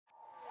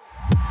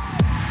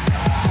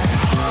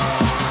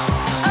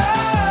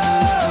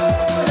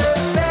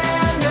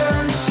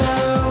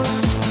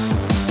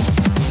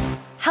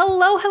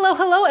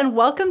and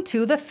welcome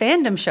to The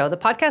Fandom Show, the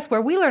podcast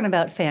where we learn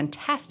about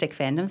fantastic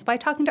fandoms by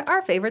talking to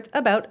our favorites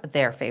about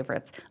their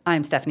favorites.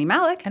 I'm Stephanie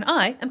Malik. And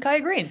I am Kaya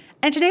Green.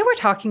 And today we're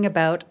talking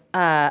about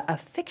a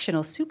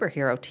fictional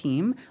superhero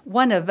team,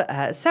 one of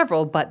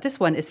several, but this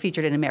one is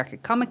featured in American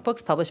comic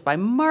books published by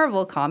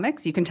Marvel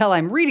Comics. You can tell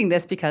I'm reading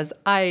this because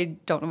I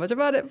don't know much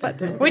about it, but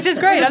which is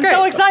great. I'm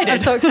so excited. I'm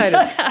so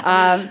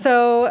excited.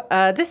 So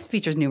this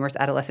features numerous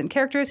adolescent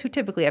characters who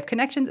typically have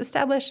connection to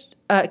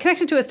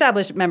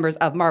established members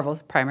of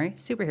Marvel's primary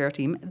superhero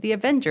team, the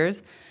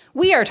Avengers.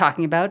 We are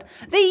talking about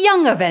the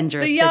Young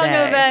Avengers today. The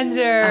Young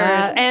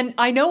Avengers. And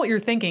I know what you're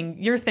thinking.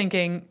 You're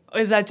thinking,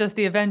 is that just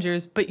the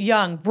Avengers? But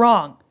young,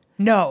 wrong.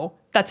 No,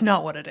 that's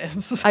not what it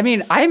is. I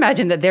mean, I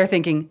imagine that they're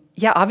thinking,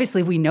 yeah,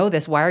 obviously we know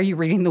this. Why are you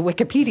reading the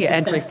Wikipedia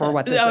entry for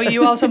what this is?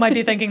 You also might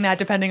be thinking that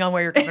depending on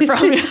where you're coming from.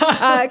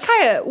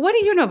 Kaya, what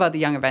do you know about the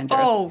Young Avengers?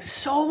 Oh,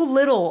 so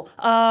little,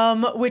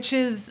 which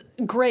is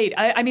great.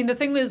 I mean, the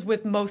thing is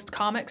with most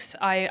comics,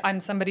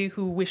 I'm somebody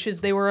who wishes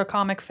they were a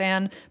comic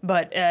fan,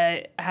 but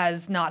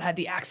has not had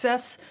the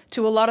access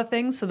to a lot of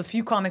things. So the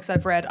few comics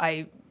I've read,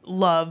 I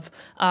love,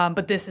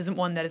 but this isn't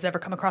one that has ever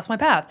come across my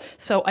path.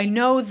 So I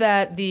know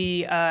that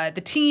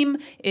the team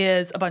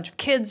is a bunch of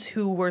kids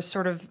who were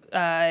sort of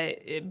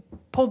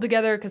pulled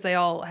together because they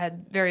all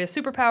had various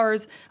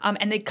superpowers,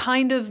 and they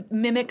kind of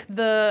mimic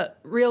the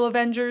real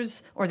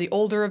Avengers or the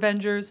older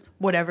Avengers,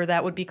 whatever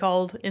that would be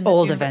called in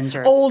this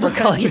Avengers. Old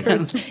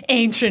Avengers,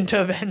 ancient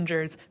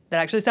Avengers. That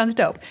actually sounds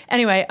dope.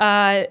 Anyway,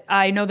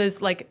 I know there's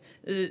like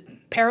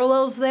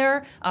parallels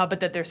there, but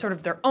that they're sort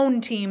of their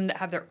own team that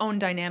have their own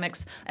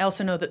dynamics. I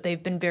also know that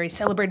they've been very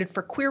celebrated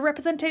for queer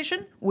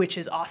representation, which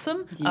is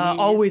awesome. Yes.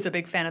 Always a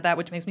big fan of that,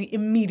 which makes me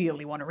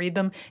immediately want to read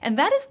them. And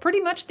that is pretty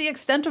much the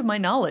extent of my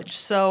knowledge.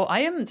 So I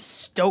am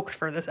stoked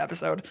for this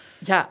episode.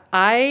 Yeah,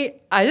 I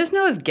just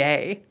know it's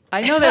gay. I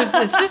know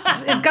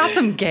it's got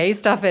some gay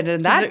stuff in it,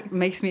 and that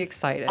makes me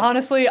excited.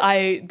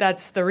 Honestly,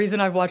 that's the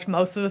reason I've watched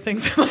most of the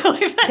things in my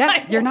life.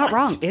 Yeah, you're not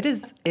wrong. It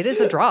is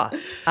a draw.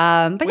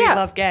 But we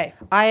love gay.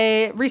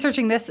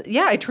 Researching this,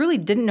 I truly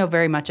didn't know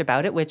very much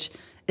about it, which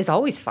is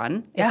always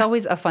fun. Yeah. It's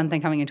always a fun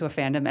thing coming into a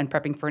fandom and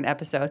prepping for an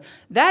episode.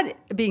 That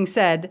being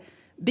said,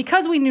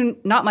 because we knew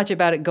not much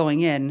about it going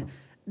in,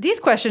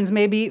 these questions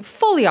may be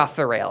fully off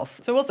the rails.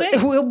 So we'll see.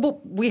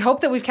 We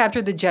hope that we've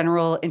captured the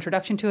general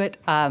introduction to it,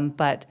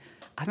 but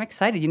I'm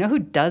excited. You know who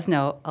does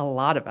know a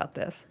lot about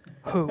this?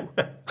 Who?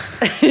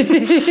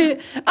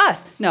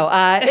 Us. No,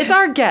 it's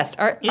our guest.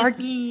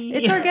 Me.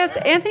 It's our guest.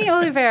 Anthony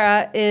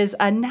Oliveira is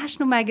a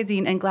National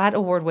Magazine and GLAAD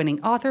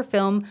award-winning author,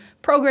 film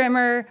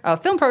programmer,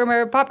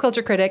 pop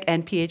culture critic,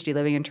 and PhD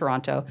living in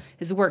Toronto.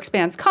 His work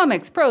spans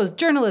comics, prose,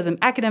 journalism,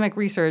 academic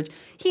research.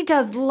 He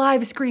does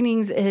live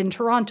screenings in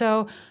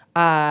Toronto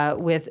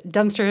with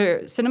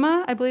Dumpster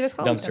Cinema, I believe it's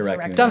called. Dumpster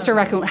Raccoon. Dumpster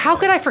Raccoon. How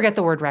could I forget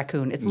the word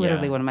raccoon? It's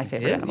literally one of my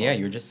favorite animals. Yeah,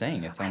 you were just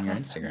saying. It's on your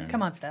Instagram.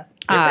 Come on, Steph.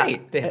 They're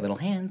great. They have little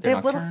hands.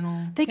 They're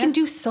nocturnal. They can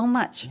do so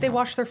much. They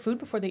wash their food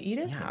before they eat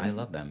it? Yeah, I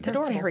love them. They're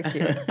very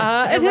cute.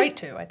 They're right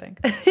to, I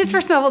think. His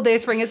first novel, Day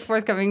Spring, is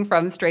forthcoming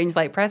from Strange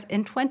Light Press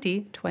in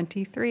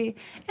 2023.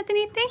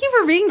 Anthony, thank you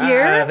for being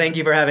here. Thank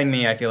you for having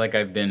me. I feel like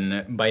I've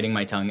been biting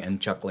my tongue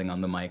and chuckling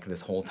on the mic this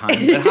whole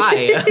time. But hi.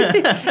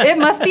 It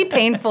must be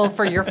painful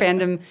for your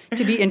fandom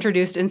to be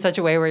introduced in such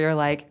a way where you're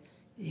like,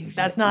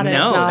 that's not it.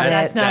 No,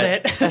 that's not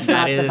it. That's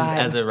not the vibe.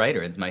 As a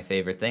writer, it's my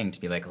favorite thing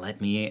to be like,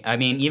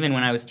 even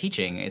when I was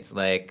teaching, it's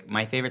like,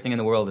 my favorite thing in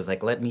the world is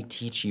like, let me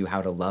teach you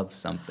how to love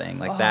something.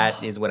 Like,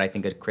 that is what I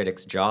think a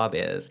critic's job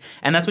is.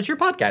 And that's what your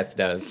podcast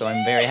does. So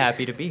I'm very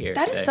happy to be here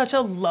That today. is such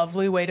a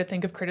lovely way to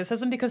think of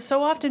criticism, because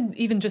so often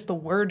even just the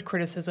word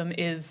criticism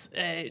is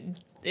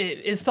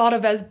thought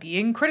of as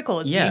being critical,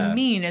 as being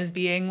mean, as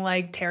being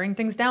like tearing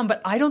things down.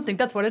 But I don't think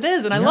that's what it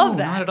is, and I love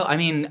that. Not at all. I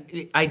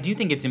mean, I do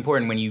think it's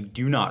important when you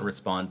do not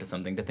respond to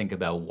something to think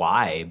about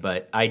why.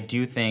 But I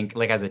do think,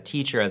 like as a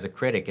teacher, as a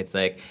critic, it's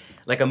like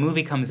a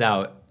movie comes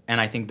out, and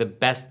I think the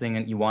best thing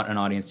that you want an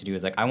audience to do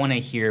is like, I want to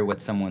hear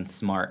what someone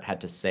smart had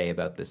to say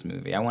about this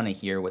movie. I want to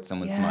hear what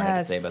someone smart had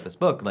to say about this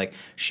book. Like,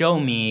 show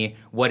me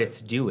what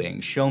it's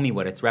doing. Show me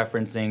what it's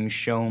referencing.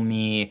 Show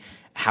me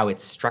how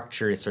its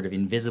structure is sort of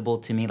invisible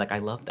to me. Like, I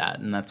love that.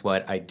 And that's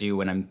what I do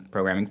when I'm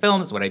programming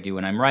films. That's what I do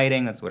when I'm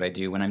writing. That's what I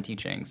do when I'm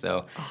teaching.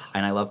 So,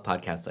 and I love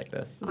podcasts like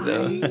this.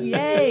 So.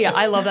 Yay.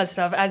 I love that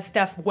stuff. As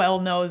Steph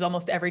well knows,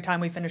 almost every time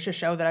we finish a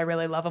show that I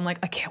really love, I'm like,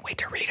 I can't wait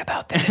to read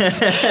about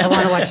this. I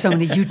want to watch so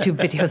many YouTube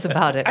videos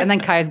about it. And then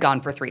Kaya's gone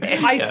for 3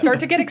 days. I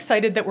start to get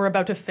excited that we're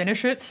about to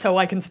finish it so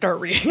I can start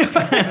reading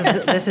about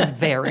it. This is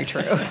very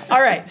true.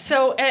 All right.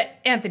 So,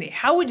 Anthony,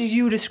 how would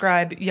you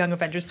describe Young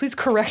Avengers? Please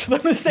correct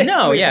the mistakes.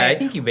 No,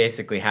 I think you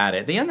basically had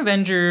it. The Young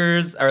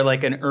Avengers are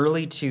like an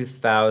early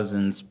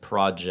 2000s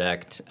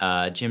project.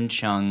 Jim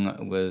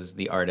Chung was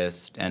the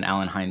artist and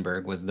Alan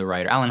Heinberg was the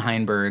writer. Alan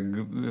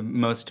Heinberg,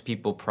 most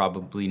people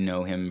probably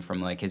know him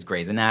from like his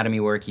Grey's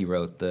Anatomy work. He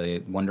wrote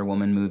the Wonder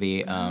Woman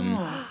movie.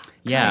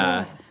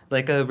 Nice.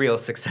 like a real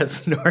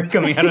success story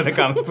coming out of the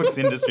comic books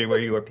industry where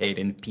you were paid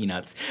in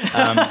peanuts.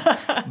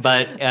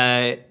 But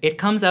it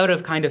comes out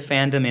of kind of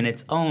fandom in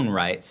its own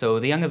right. So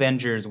the Young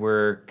Avengers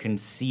were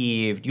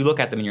conceived, you look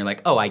at them and you're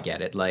like, oh, I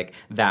get it. Like,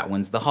 that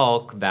one's the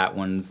Hulk, that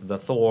one's the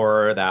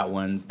Thor, that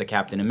one's the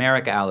Captain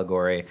America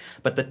allegory.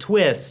 But the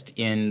twist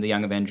in the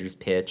Young Avengers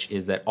pitch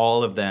is that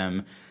all of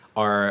them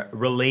are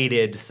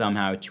related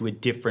somehow to a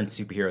different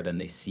superhero than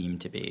they seem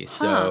to be.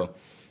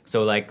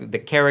 So like the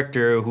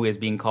character who is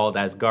being called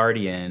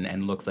Asgardian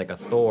and looks like a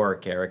Thor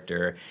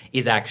character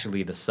is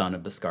actually the son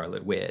of the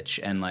Scarlet Witch.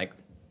 And like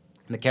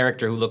the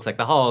character who looks like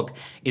the Hulk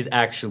is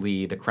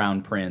actually the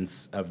crown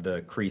prince of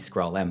the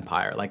Kree-Skrull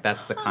Empire. Like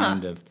that's the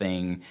kind of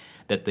thing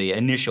that the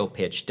initial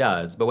pitch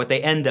does. But what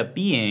they end up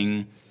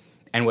being,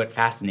 and what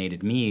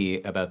fascinated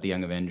me about the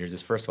Young Avengers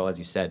is, first of all, as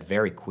you said,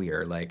 very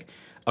queer, like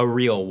a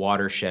real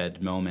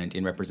watershed moment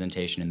in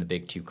representation in the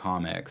big two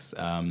comics.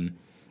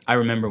 I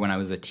remember when I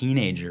was a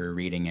teenager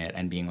reading it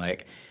and being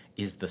like,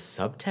 is the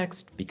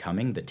subtext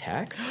becoming the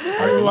text?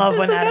 I love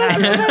when that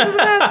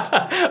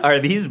happens. Are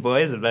these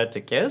boys about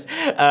to kiss?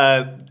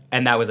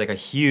 And that was like a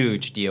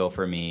huge deal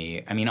for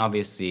me. I mean,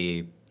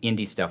 obviously,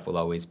 indie stuff will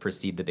always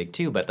precede the big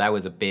two, but that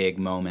was a big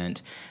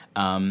moment.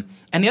 And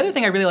the other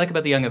thing I really like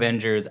about the Young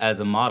Avengers as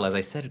a model, as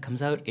I said, it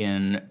comes out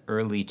in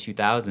early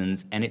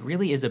 2000s, and it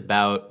really is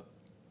about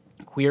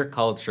queer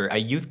culture, a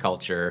youth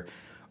culture,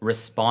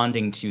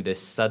 responding to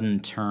this sudden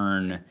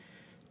turn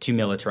to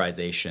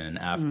militarization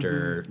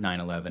after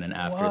 9/11 and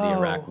after the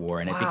Iraq War.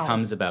 And it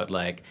becomes about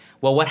like,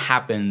 well, what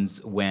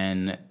happens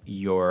when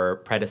your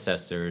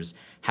predecessors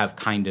have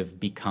kind of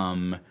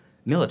become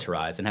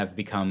militarized and have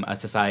become a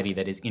society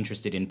that is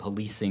interested in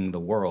policing the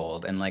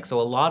world. And like, so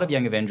a lot of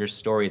Young Avengers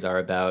stories are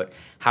about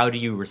how do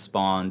you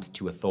respond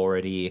to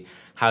authority?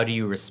 How do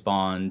you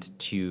respond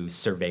to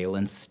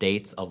surveillance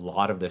states? A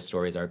lot of their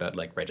stories are about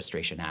like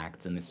registration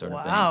acts and this sort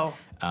of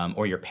thing.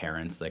 Or your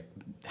parents, like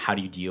how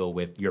do you deal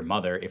with your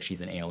mother if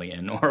she's an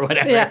alien or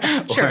whatever?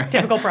 Yeah, sure,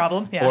 typical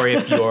problem. Yeah. Or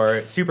if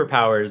your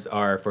superpowers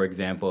are, for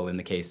example, in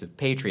the case of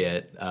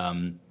Patriot,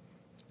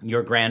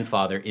 your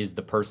grandfather is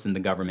the person the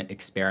government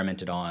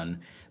experimented on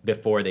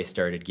before they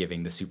started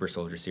giving the super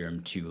soldier serum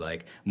to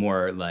like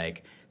more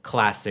like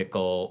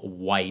classical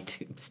white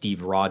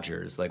Steve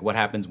Rogers. Like what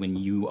happens when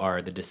you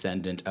are the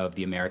descendant of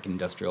the American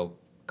industrial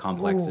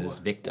complex's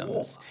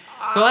victims?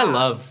 So I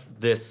love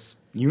this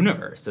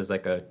universe as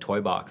like a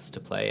toy box to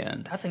play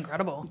in. That's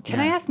incredible.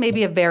 Can I ask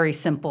maybe a very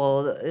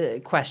simple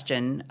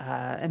question,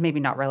 and maybe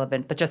not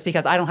relevant, but just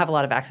because I don't have a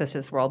lot of access to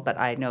this world, but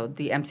I know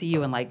the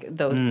MCU and like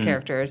those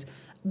characters.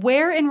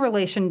 Where in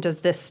relation does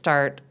this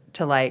start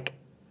to like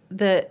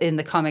in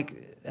the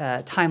comic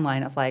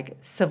timeline of like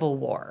Civil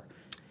War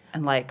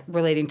and like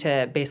relating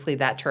to basically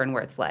that turn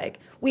where it's like,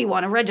 we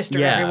want to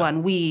register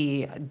everyone.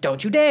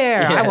 Don't you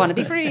dare. I want to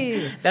be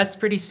free. That's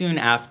pretty soon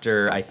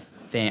after, I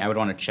think. I would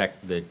want to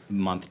check the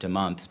month to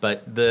months,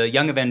 but the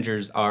Young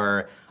Avengers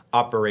are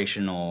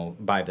operational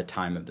by the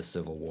time of the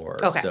Civil War.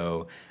 Okay.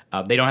 So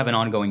they don't have an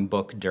ongoing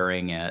book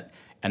during it.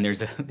 And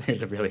there's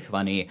a really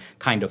funny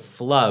kind of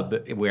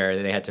flub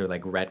where they had to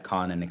like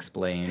retcon and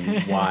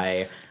explain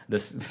why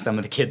some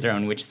of the kids are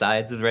on which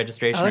sides of the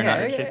registration or not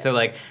registered. So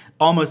like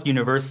almost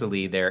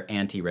universally their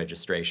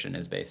anti-registration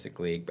is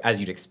basically, as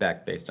you'd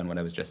expect based on what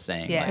I was just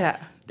saying.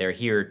 Yeah. They're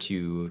here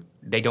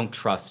they don't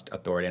trust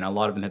authority, and a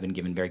lot of them have been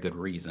given very good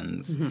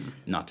reasons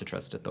not to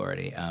trust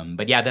authority.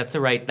 But yeah, that's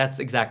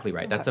exactly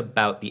right. That's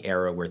about the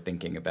era we're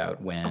thinking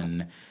about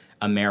when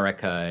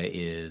America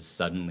is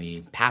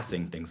suddenly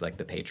passing things like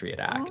the Patriot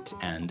Act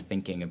and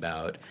thinking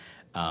about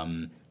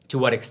to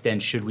what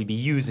extent should we be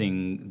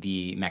using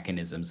the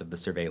mechanisms of the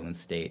surveillance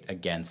state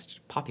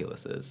against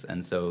populaces.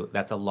 And so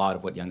that's a lot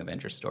of what Young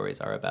Avengers stories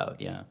are about,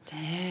 yeah.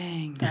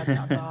 Dang. That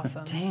sounds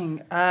awesome.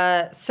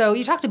 Dang. So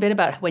you talked a bit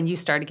about when you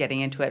started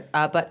getting into it,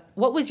 but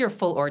what was your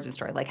full origin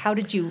story? Like, how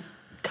did you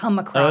come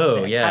across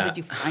it? Yeah. How did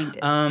you find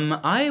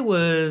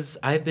it?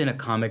 I've been a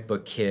comic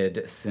book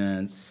kid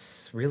since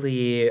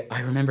really, I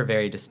remember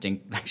very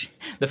distinct. Actually,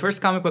 the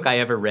first comic book I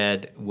ever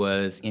read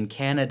was in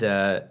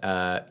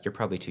Canada. You're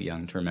probably too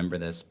young to remember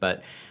this,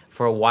 but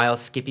for a while,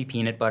 Skippy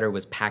Peanut Butter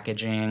was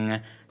packaging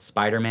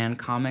Spider-Man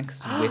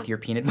comics with your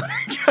peanut butter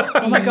jar.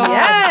 Oh my God.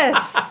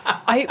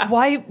 Yes.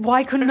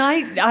 Why couldn't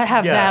I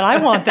have that?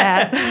 I want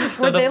that.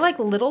 So were they like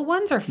little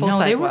ones or full-size ones?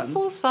 No, they were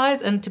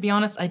full-size, and to be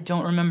honest, I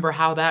don't remember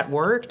how that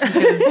worked.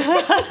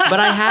 But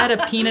I had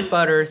a peanut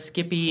butter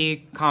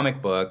Skippy comic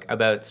book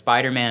about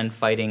Spider-Man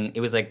fighting.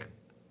 It was like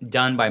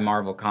done by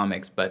Marvel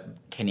Comics,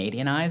 but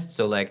Canadianized.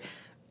 So like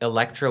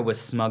Elektra was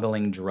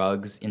smuggling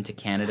drugs into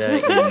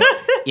Canada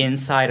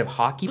inside of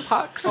hockey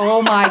pucks.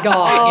 Oh my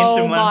gosh.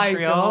 Into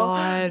Montreal.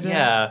 My God.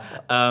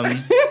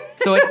 Yeah.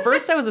 So at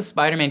first I was a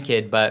Spider-Man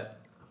kid, but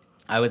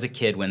I was a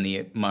kid when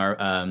the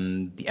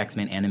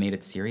X-Men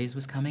animated series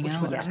was coming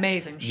out. Which was an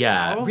amazing show.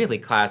 Yeah,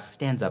 really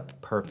stands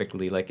up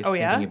perfectly. Like it's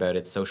yeah? thinking about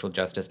its social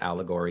justice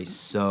allegory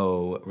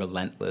so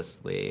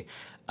relentlessly.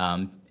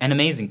 And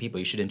amazing people.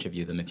 You should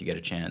interview them if you get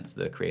a chance,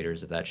 the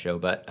creators of that show.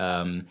 But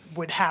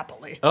would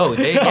happily. oh, Oh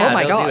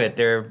my they'll God. do it.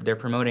 They're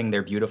promoting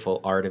their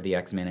beautiful Art of the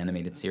X-Men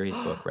animated series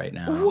book right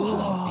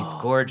now. It's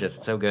gorgeous.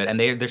 It's so good. And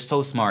they're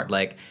so smart.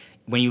 Like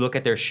when you look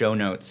at their show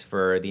notes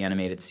for the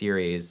animated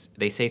series,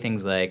 they say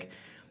things like,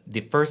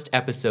 the first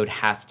episode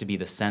has to be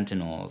the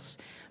Sentinels,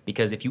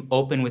 because if you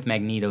open with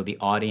Magneto, the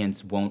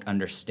audience won't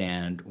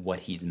understand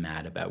what he's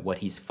mad about, what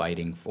he's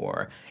fighting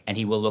for, and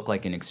he will look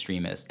like an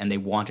extremist. And they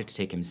wanted to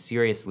take him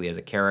seriously as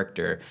a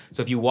character.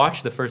 So if you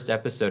watch the first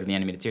episode of the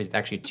animated series, it's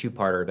actually a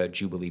two-parter about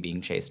Jubilee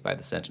being chased by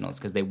the Sentinels,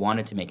 because they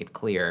wanted to make it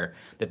clear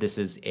that this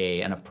is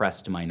an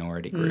oppressed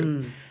minority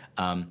group.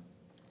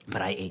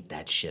 But I ate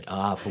that shit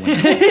up when I was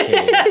a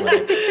kid.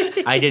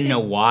 Like, I didn't know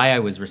why I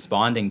was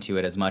responding to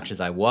it as much as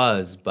I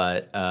was,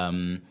 but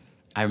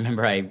I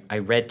remember I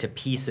read to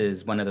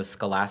pieces one of those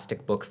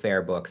Scholastic Book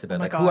Fair books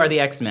about who are the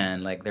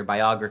X-Men, like their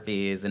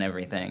biographies and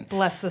everything.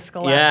 Bless the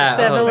Scholastic. Yeah,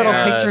 They have the little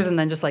yeah. pictures and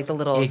then just like the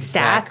little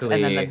Exactly. stats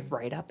and then the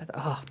write-up.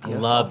 Oh, I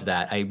beautiful. loved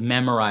that. I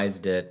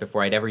memorized it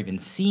before I'd ever even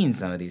seen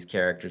some of these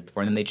characters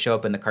before. And then they'd show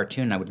up in the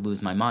cartoon and I would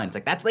lose my mind. It's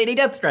like, that's Lady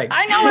Deathstrike.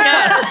 I know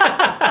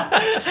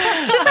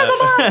it. She's from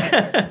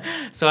the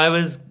book. So I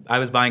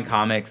was buying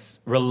comics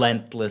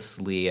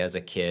relentlessly as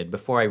a kid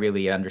before I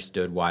really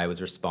understood why I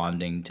was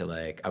responding to,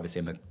 like,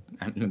 obviously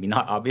maybe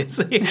not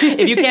obviously.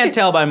 If you can't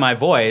tell by my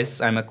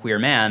voice, I'm a queer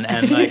man.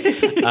 And like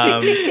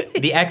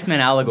the X-Men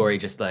allegory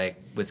just like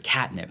was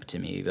catnip to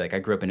me. Like I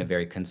grew up in a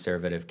very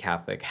conservative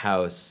Catholic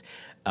house.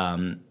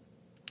 And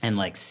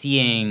like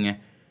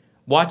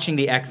watching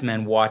the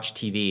X-Men watch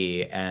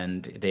TV,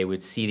 and they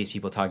would see these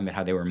people talking about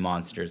how they were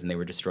monsters and they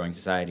were destroying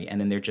society,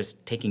 and then they're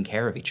just taking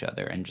care of each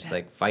other and just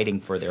like fighting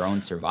for their own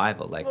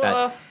survival. Like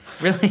that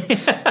really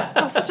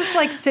Also, just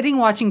like sitting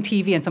watching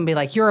TV and somebody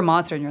like, you're a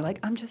monster, and you're like,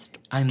 I'm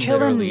chilling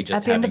literally just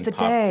at the end of the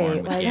having day.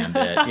 popcorn with Like,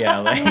 Gambit. Yeah,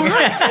 like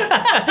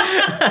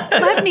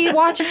let me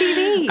watch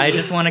TV. I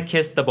just want to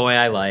kiss the boy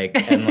I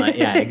like, and like,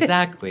 yeah,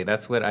 exactly.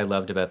 That's what I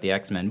loved about the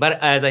X-Men.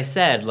 But as I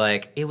said,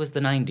 like it was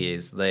the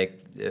 '90s.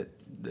 Like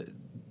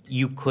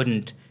you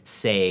couldn't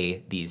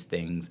say these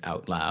things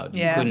out loud.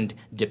 Yeah. You couldn't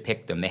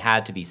depict them. They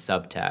had to be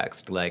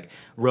subtext, like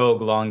Rogue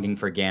longing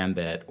for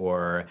Gambit,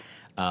 or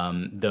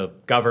the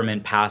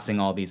government passing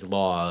all these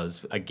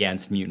laws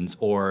against mutants,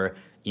 or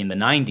in the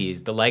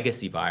 90s, the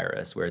legacy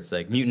virus, where it's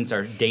like mutants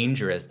are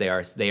dangerous. They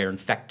are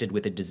infected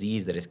with a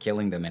disease that is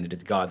killing them, and it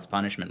is God's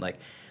punishment. Like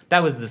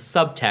that was the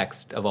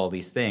subtext of all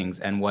these things.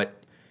 And what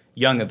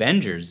Young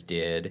Avengers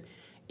did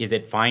is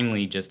it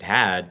finally just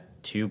had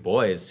two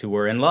boys who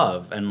were in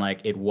love, and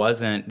like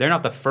they're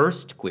not the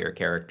first queer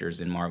characters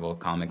in Marvel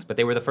Comics, but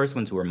they were the first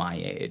ones who were my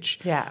age.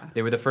 Yeah.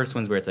 They were the first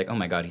ones where it's like, oh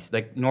my God, he's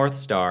like North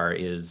Star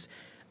is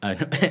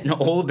an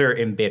older,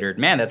 embittered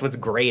man. That's what's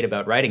great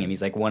about writing him.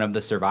 He's like one of the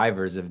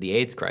survivors of the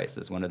AIDS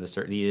crisis.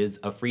 He is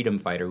a freedom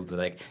fighter who's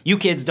like, you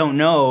kids don't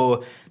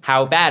know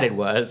how bad it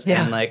was.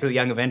 Yeah. And like the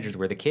Young Avengers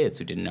were the kids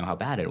who didn't know how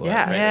bad it was. Yeah.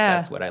 Right? Like, Yeah.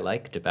 that's what I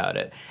liked about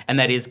it. And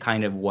that is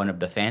kind of one of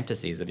the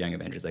fantasies of Young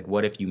Avengers. Like,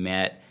 what if you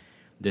met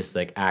this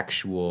like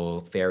actual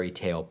fairy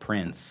tale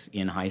prince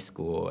in high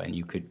school, and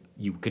you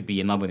could be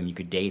in love with him, you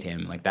could date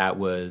him. Like that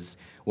was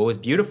what was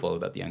beautiful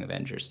about the Young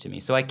Avengers to me.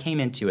 So I came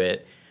into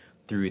it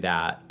through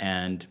that,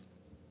 and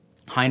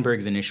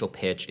Heinberg's initial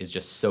pitch is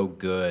just so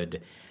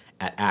good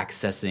at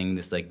accessing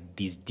this like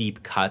these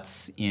deep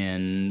cuts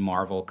in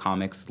Marvel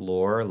Comics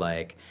lore.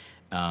 Like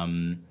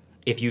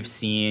if you've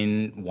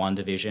seen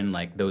WandaVision,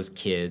 like those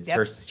kids,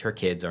 Yep. her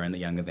kids are in the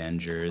Young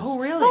Avengers. Oh,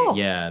 really?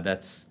 Yeah,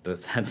 that's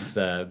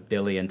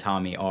Billy and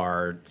Tommy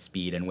are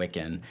Speed and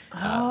Wiccan.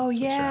 Oh,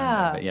 switched around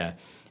yeah. there, but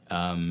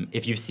yeah.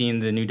 If you've seen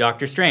the new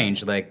Doctor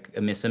Strange, like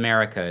Miss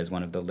America is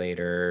one of the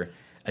later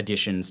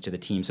additions to the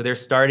team. So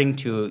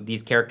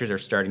these characters are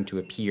starting to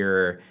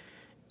appear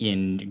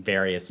in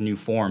various new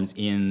forms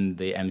in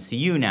the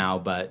MCU now,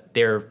 but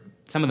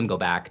some of them go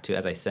back to,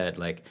 as I said,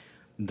 like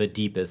the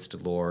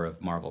deepest lore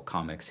of Marvel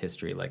Comics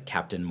history, like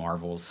Captain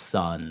Marvel's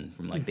son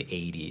from like the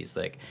 80s,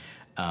 like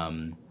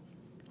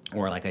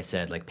or like I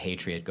said, like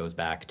Patriot goes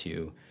back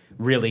to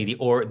really the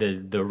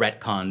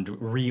retconned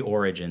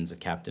re-origins of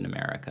Captain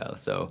America.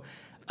 So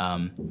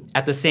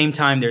at the same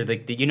time, there's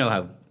like you know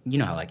how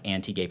like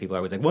anti-gay people are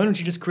always like, why don't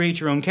you just create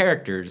your own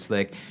characters?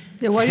 Like,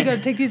 Yeah, why do you got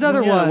to take these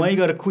other ones? why you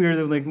got to queer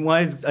them? Like,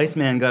 why is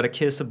Iceman got to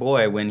kiss a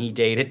boy when he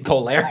dated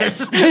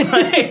Polaris?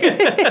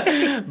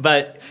 Like,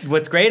 but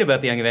what's great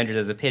about the Young Avengers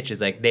as a pitch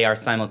is like they are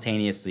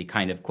simultaneously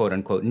kind of quote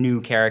unquote new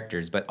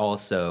characters, but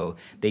also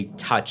they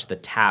touch the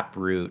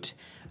taproot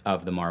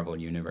of the Marvel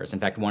Universe. In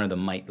fact, one of them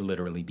might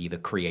literally be the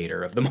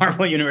creator of the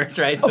Marvel Universe,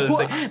 right? So it's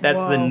like,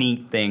 that's the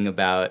neat thing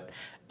about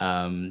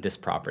this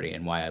property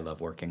and why I love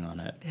working on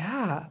it.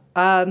 Yeah.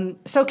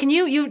 So can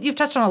you've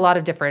touched on a lot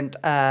of different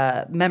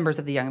members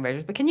of the Young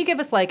Avengers, but can you give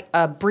us like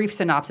a brief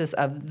synopsis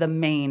of the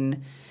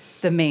main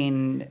the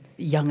main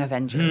Young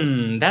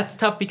Avengers? That's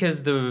tough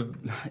because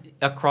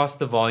across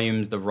the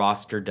volumes, the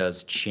roster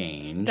does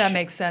change. That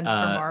makes sense for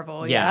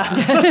Marvel,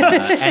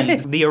 and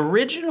the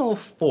original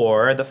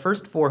four, the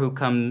first four who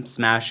come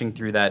smashing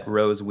through that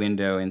rose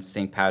window in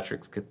St.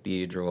 Patrick's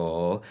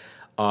Cathedral,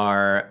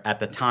 are at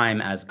the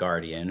time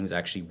Asgardian, who's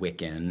actually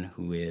Wiccan,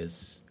 who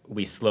is,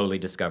 we slowly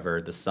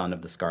discover, the son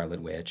of the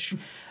Scarlet Witch.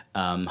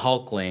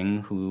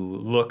 Hulkling, who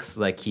looks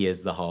like he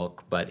is the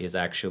Hulk, but is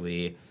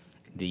actually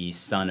the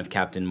son of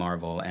Captain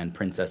Marvel and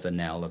Princess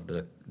Anel of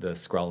the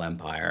Skrull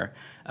Empire.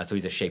 So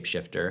he's a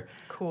shapeshifter.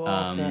 Cool.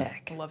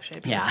 Sick. I love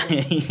shapeshifters. Yeah,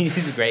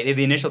 he's great.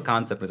 The initial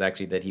concept was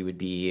actually that he would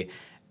be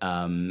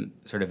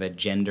sort of a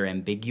gender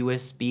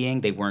ambiguous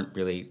being. They weren't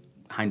really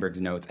Heinberg's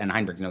notes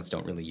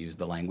don't really use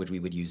the language we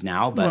would use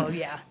now, but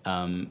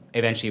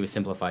eventually it was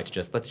simplified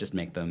to let's just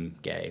make them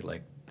gay.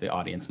 Like, the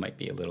audience might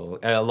be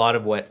a lot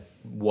of what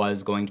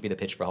was going to be the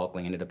pitch for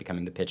Hulkling ended up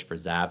becoming the pitch for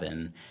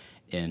Zavin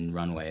in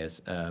Runaways.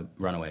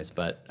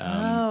 But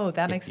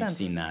that makes you've sense.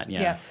 Seen that?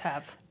 Yeah. Yes,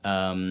 have.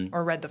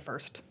 Or read the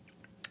first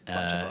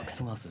bunch of books.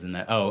 Who else is in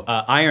that?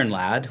 Iron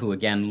Lad, who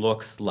again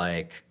looks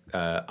like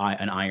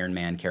an Iron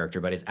Man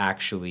character, but is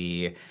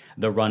actually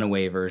the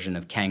runaway version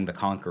of Kang the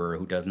Conqueror,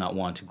 who does not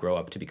want to grow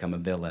up to become a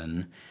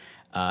villain,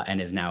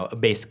 and is now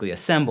basically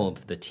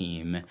assembled the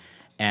team.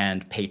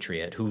 And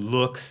Patriot,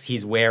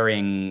 he's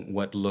wearing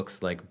what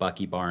looks like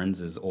Bucky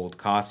Barnes' old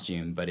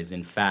costume, but is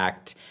in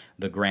fact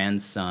the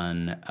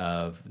grandson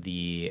of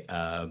the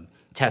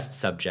test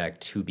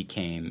subject who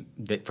became,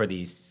 for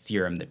the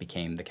serum that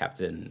became the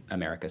Captain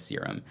America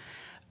serum.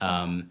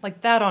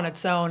 Like that on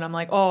its own, I'm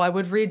like, I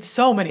would read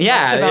so many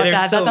books about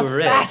that. So That's a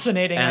rich.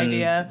 fascinating and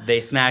idea. They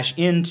smash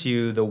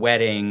into the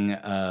wedding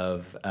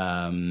of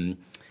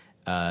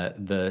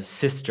the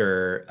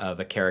sister of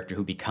a character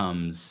who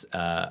becomes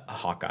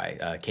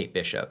Hawkeye, Kate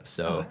Bishop.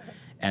 So,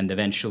 and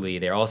eventually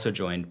they're also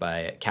joined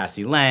by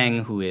Cassie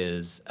Lang, who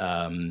is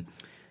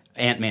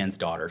Ant-Man's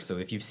daughter. So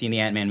if you've seen the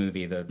Ant-Man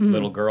movie, the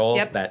little girl,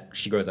 that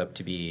she grows up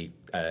to be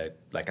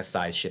like a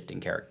size-shifting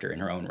character in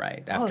her own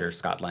right after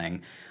Scott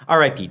Lang,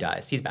 R.I.P.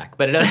 dies. He's back.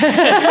 But He's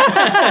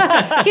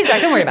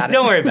back. Don't worry about it.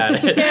 Don't worry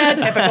about it. Yeah,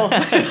 typical.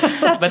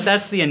 But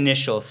that's the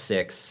initial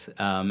 6.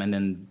 And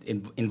then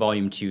in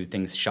Volume 2,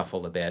 things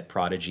shuffle a bit.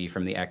 Prodigy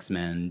from the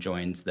X-Men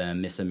joins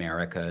them. Miss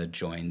America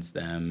joins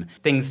them.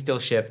 Things still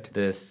shift.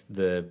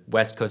 The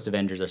West Coast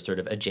Avengers are sort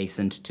of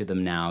adjacent to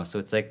them now. So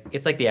it's like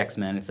the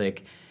X-Men. It's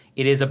like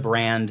it is a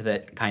brand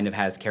that kind of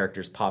has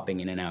characters popping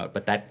in and out.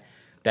 But that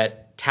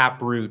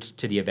tap root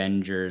to the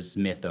Avengers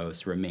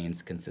mythos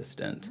remains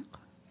consistent.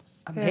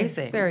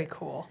 Amazing. Very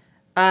cool.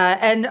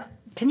 And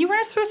can you run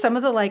us through some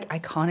of the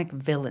iconic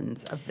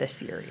villains of this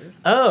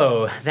series?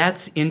 Oh,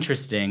 that's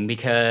interesting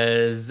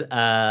because yes,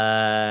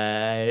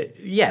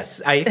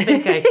 I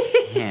think I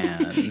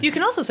can. You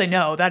can also say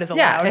no. That is allowed.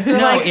 Yeah, if you're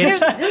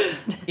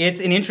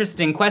it's an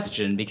interesting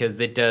question because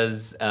it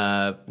does.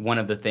 One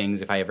of the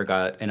things, if I ever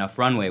got enough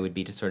runway, would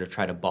be to sort of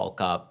try to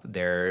bulk up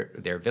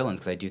their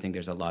villains because I do think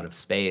there's a lot of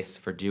space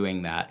for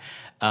doing that.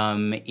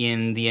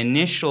 In the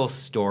initial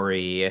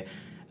story,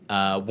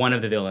 one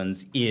of the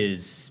villains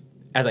is,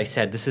 as I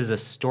said, this is a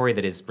story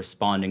that is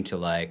responding to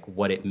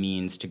what it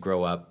means to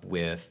grow up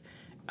with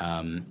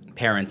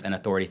parents and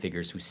authority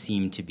figures who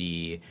seem to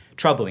be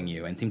troubling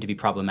you and seem to be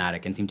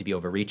problematic and seem to be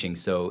overreaching.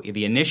 So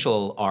the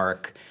initial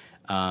arc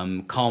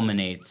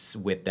culminates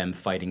with them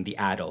fighting the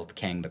adult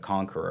Kang the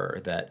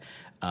Conqueror. That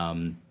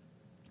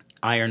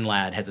Iron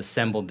Lad has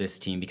assembled this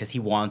team because he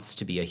wants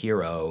to be a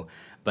hero.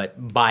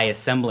 But by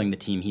assembling the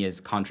team, he has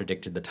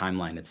contradicted the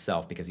timeline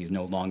itself because he's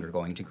no longer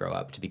going to grow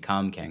up to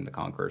become Kang the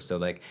Conqueror. So,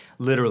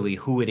 literally,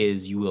 who it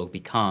is you will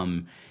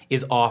become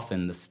is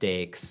often the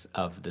stakes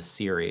of the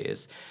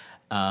series.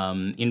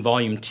 In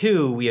Volume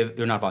 2,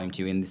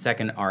 in the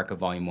second arc of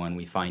Volume 1,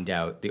 we find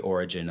out the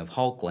origin of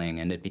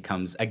Hulkling, and it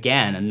becomes,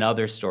 again,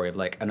 another story of,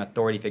 an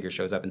authority figure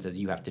shows up and says,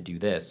 you have to do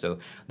this. So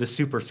the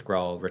Super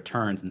Skrull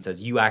returns and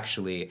says, you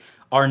actually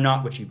are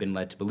not what you've been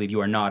led to believe. You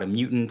are not a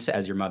mutant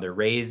as your mother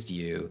raised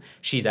you.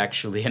 She's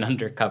actually an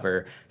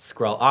undercover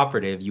Skrull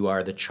operative. You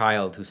are the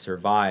child who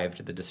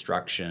survived the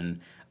destruction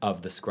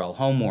of the Skrull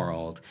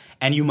homeworld,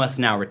 and you must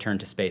now return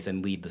to space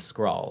and lead the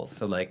Skrulls.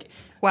 So,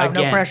 wow,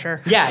 again, no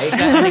pressure. Yeah,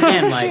 exactly. And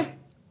again,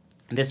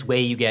 this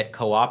way you get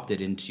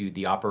co-opted into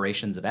the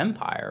operations of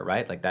empire,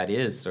 right? That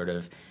is sort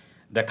of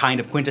the kind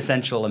of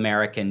quintessential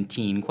American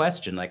teen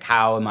question.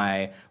 How am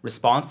I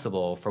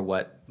responsible for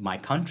what my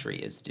country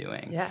is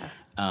doing? Yeah.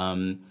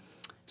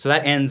 So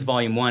that ends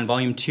Volume 1.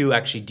 Volume 2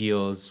 actually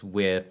deals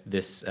with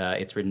this.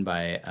 It's written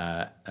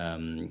by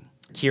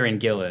Kieran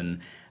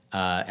Gillen,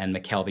 and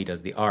McKelvey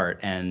does the art.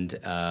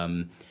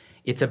 And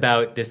it's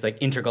about this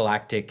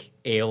intergalactic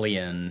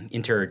alien,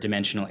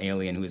 interdimensional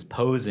alien who is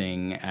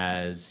posing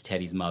as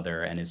Teddy's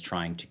mother and is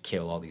trying to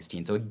kill all these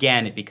teens. So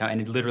again,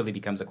 it literally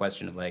becomes a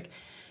question of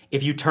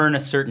if you turn a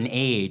certain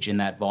age in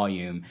that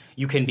volume,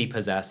 you can be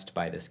possessed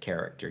by this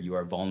character. You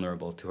are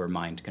vulnerable to her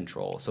mind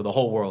control. So the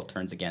whole world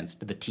turns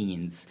against the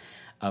teens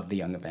of the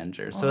Young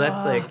Avengers. So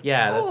that's the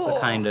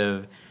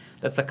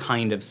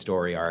kind of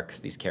story arcs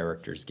these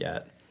characters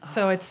get.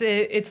 So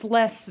it's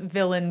less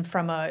villain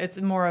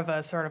it's more of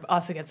a sort of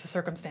us against the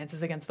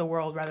circumstances against the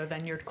world rather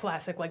than your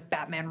classic like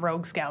Batman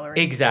rogues gallery.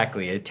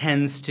 Exactly. It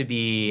tends to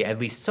be, at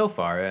least so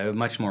far,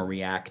 much more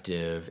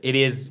reactive. It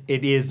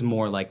is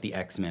more like the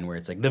X-Men where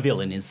it's like the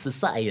villain is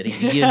society,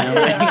 you know?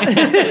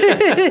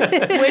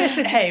 Which,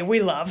 hey,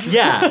 we love.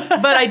 Yeah,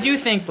 but I do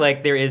think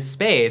like there is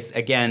space,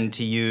 again,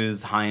 to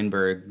use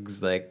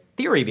Heinberg's like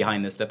theory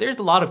behind this stuff. There's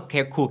a lot of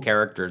cool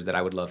characters that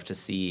I would love to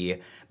see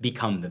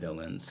become the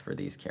villains for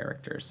these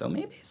characters. So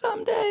maybe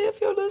someday,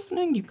 if you're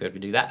listening, you could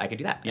do that. I could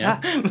do that. You know?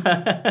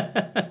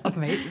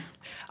 Amazing.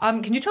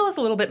 Can you tell us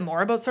a little bit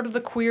more about sort of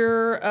the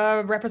queer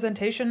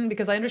representation?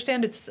 Because I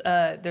understand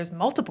there's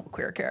multiple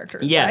queer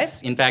characters. Yes,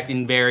 right? in fact,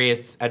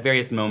 at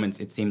various moments,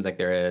 it seems like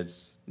there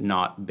has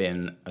not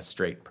been a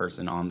straight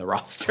person on the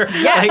roster.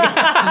 Yes,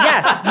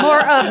 yes.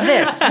 More of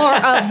this. More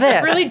of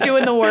this. Really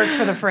doing the work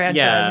for the franchise.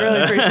 Yeah.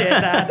 Really appreciate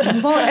that.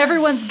 More.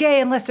 Everyone's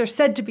gay unless they're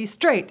said to be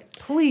straight.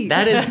 Please.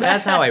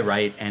 That's how I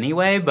write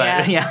anyway.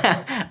 But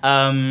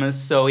yeah.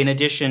 So in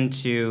addition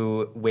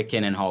to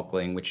Wiccan and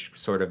Hulkling, which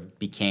sort of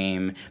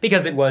became,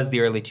 because it was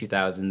the early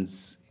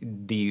 2000s,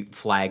 the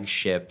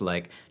flagship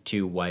like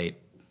two white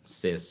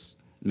cis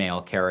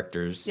male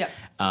characters. Yeah.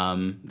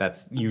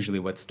 That's usually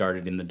what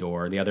started in the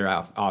door. The other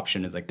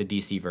option is like the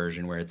DC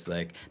version where it's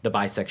like the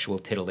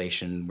bisexual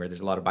titillation, where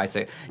there's a lot of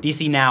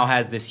DC now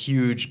has this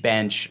huge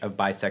bench of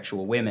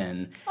bisexual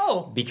women.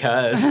 Oh.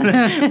 Because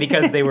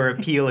they were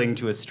appealing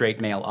to a straight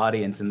male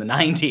audience in the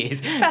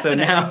 90s. So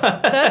now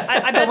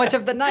That's so much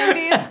of the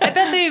 90s. I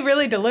bet they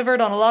really delivered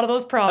on a lot of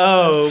those promises.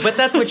 Oh, but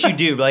that's what you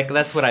do. Like,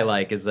 that's what I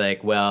like is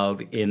like, well,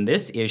 in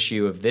this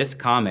issue of this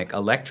comic,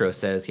 Electro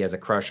says he has a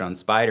crush on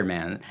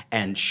Spider-Man.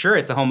 And sure,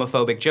 it's a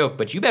homophobic joke,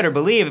 but you better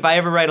believe if I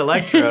ever write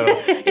Electro,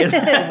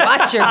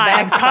 Watch your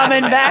I'm back.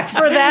 coming back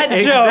for that joke.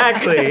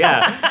 Exactly,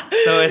 yeah.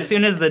 So as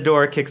soon as the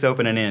door kicks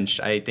open an inch,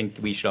 I think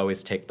we should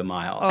always take the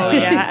mile. Oh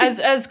yeah,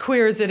 as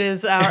queers it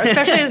is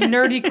especially as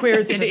nerdy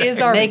queers, it is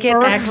our Make it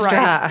birthright.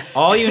 extra.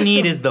 All you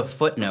need is the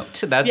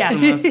footnote. That's Yes.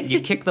 the most, you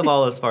kick the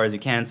ball as far as you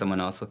can, someone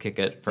else will kick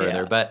it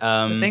further. Yeah. But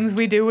Things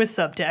we do with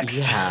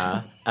subtext.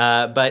 yeah.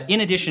 But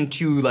in addition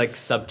to like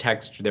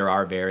subtext, there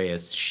are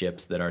various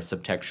ships that are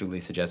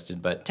subtextually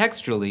suggested. But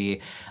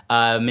textually,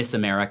 Miss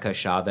America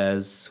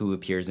Chavez, who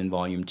appears in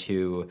Volume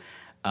 2,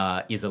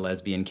 is a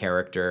lesbian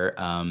character.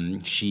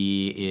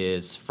 She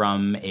is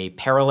from a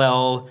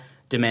parallel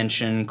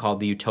dimension called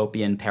the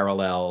Utopian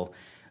Parallel.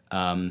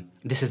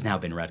 This has now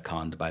been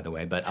retconned, by the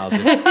way, but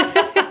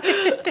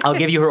I'll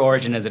give you her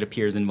origin as it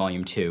appears in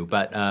Volume 2.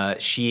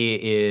 But she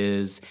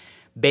is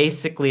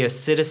basically a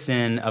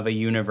citizen of a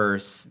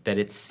universe that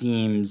it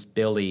seems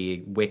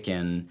Billy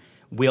Wiccan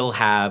will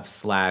have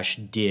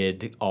 /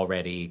 did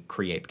already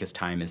create, because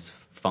time is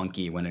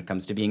funky when it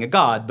comes to being a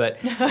god, but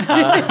Yeah,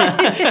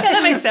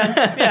 that makes sense.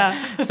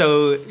 Yeah.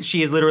 so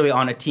she is literally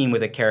on a team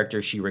with a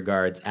character she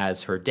regards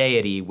as her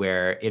deity,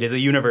 where it is a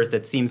universe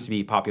that seems to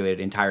be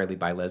populated entirely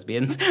by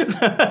lesbians.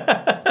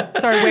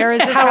 Sorry, where is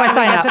this? How do I we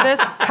sign get up? to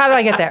this? How do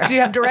I get there? Do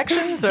you have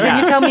directions? Or? Can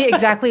you tell me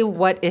exactly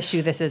what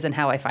issue this is and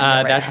how I find it?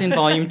 Right That's now? in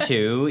Volume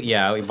 2.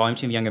 Yeah, Volume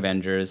 2 of Young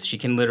Avengers. She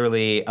can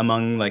literally,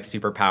 among like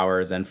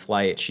superpowers and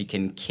flight, she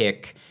can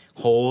kick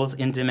holes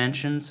in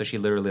dimensions. So she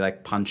literally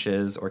like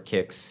punches or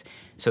kicks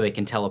so they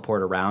can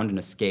teleport around and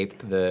escape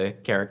the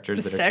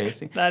characters that are Sick.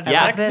 chasing. That's I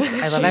love this.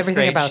 I love She's everything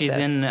great. about She's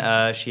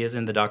this. She is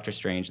in the Doctor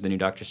Strange, the new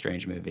Doctor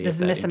Strange movie. This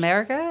is Miss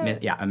America?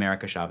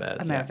 America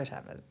Chavez. America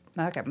Chavez.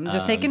 Okay, I'm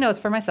just taking notes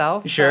for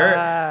myself. Sure.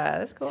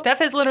 That's cool.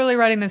 Steph is literally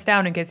writing this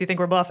down in case you think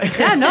we're bluffing.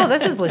 Yeah, no,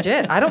 this is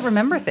legit. I don't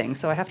remember things,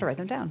 so I have to write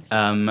them down.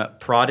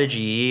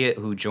 Prodigy,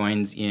 who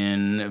joins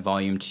in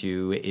Volume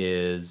 2,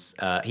 is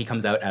he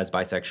comes out as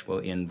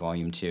bisexual in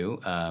Volume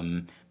 2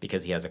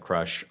 because he has a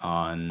crush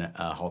on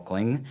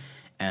Hulkling,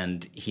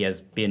 and he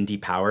has been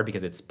depowered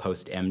because it's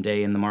post-M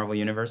Day in the Marvel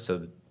Universe,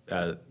 so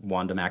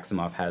Wanda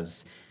Maximoff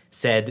has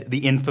said the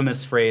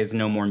infamous phrase,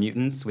 "no more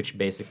mutants," which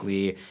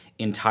basically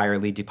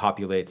entirely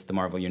depopulates the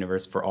Marvel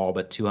Universe for all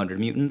but 200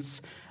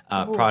 mutants.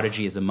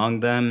 Prodigy is among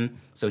them,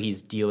 so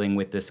he's dealing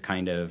with this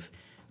kind of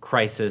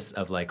crisis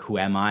of like, who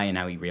am I? And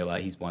now he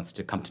wants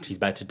to come to, he's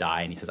about to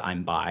die, and he says,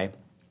 I'm bi.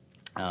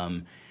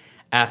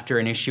 After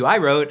an issue I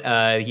wrote,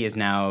 he is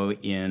now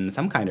in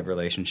some kind of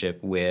relationship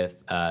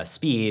with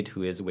Speed,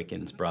 who is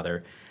Wiccan's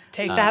brother.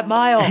 Take that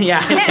mile.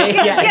 Yeah,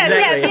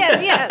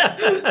 exactly.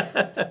 yes.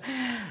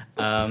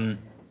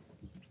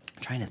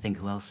 Trying to think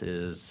who else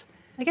is.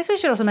 I guess we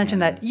should also mention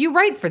that you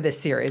write for this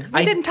series.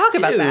 We didn't talk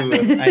about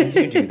that. I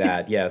do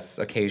that, yes.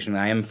 Occasionally.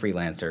 I am a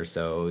freelancer,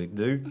 so...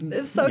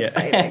 It's so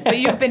exciting. But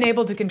you've been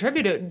able to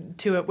contribute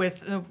to it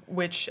with,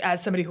 which,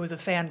 as somebody who was a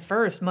fan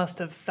first, must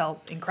have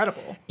felt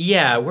incredible.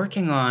 Yeah,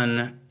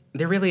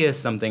 there really is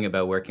something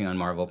about working on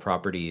Marvel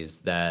properties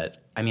that,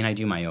 I mean, I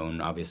do my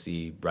own,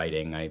 obviously,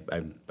 writing.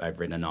 I've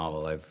written a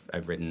novel.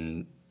 I've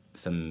written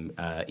some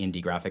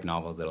indie graphic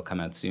novels that'll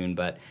come out soon,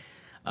 but...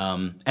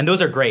 and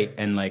those are great,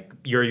 and like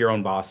you're your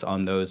own boss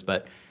on those,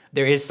 but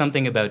there is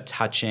something about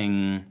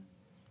touching,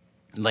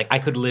 like I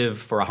could live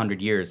for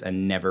 100 years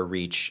and never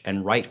reach,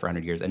 and write for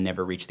 100 years and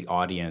never reach the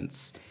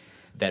audience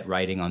that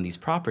writing on these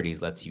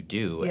properties lets you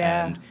do.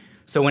 Yeah. And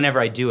so whenever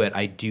I do it,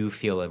 I do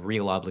feel a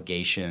real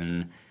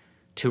obligation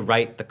to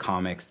write the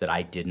comics that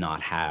I did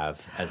not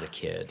have as a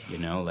kid, you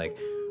know? Like,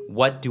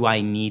 what do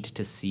I need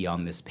to see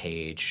on this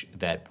page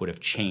that would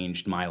have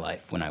changed my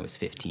life when I was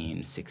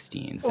 15,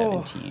 16,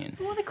 17?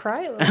 I want to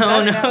cry. Oh,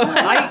 no.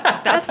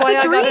 That's why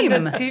I got dream.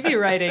 into TV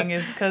writing,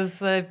 is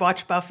because I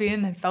watched Buffy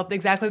and felt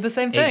exactly the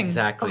same thing.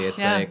 Exactly. It's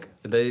yeah. like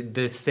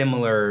the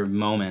similar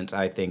moment,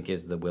 I think,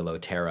 is the Willow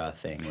Terra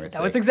thing. Where it's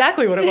That like, was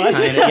exactly what it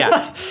was.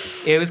 yeah.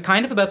 It was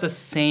kind of about the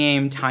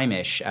same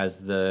time-ish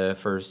as the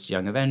first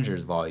Young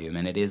Avengers volume.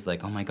 And it is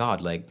like, oh my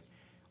God, like,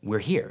 we're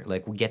here.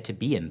 Like, we get to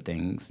be in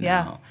things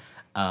now.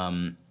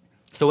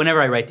 So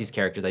whenever I write these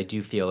characters, I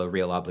do feel a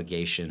real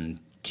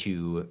obligation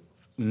to...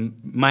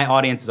 my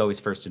audience is always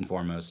first and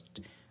foremost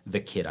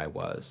the kid I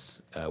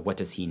was. What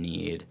does he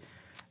need?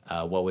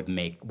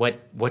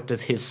 What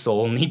does his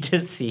soul need to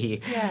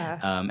see?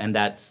 Yeah. And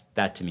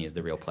that to me is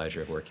the real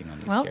pleasure of working on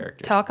these Well,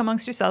 characters. talk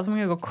amongst yourselves. I'm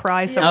going to go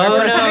cry somewhere. Oh,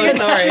 for a second.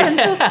 no, sorry.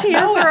 Gentle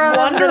tear for our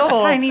little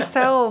wonderful. tiny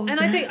selves. And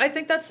I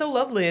think that's so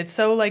lovely. It's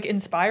so like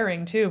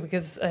inspiring too,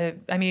 because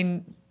I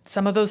mean,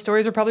 some of those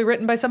stories are probably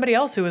written by somebody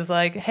else who was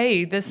like,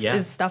 "Hey, this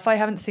is stuff I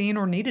haven't seen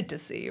or needed to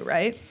see,"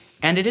 right?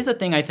 And it is a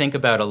thing I think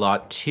about a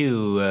lot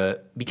too,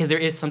 because there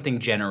is something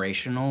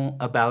generational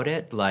about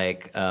it.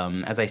 Like,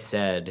 as I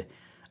said,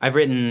 I've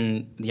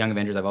written The Young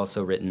Avengers. I've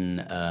also written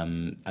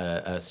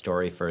a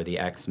story for the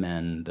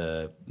X-Men,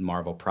 the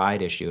Marvel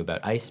Pride issue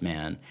about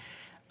Iceman.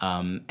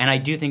 And I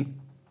do think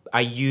I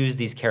use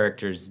these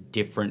characters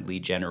differently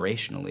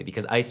generationally,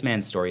 because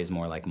Iceman's story is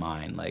more like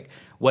mine. Like,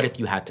 what if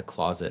you had to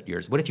closet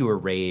yours? What if you were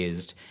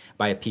raised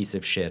by a piece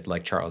of shit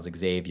like Charles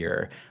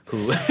Xavier,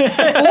 who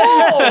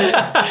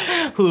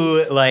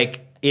who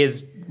like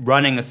is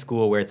running a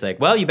school where it's like,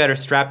 well, you better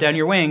strap down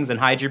your wings and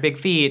hide your big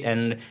feet,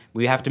 and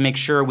we have to make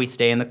sure we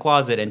stay in the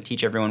closet and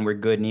teach everyone we're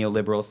good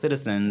neoliberal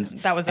citizens.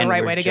 That was the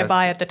right way to get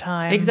by at the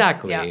time.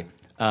 Exactly. Yeah.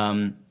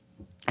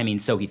 I mean,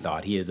 so he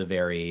thought. He has a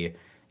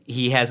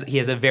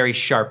very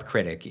sharp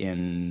critic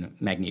in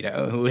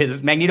Magneto, who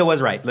is Magneto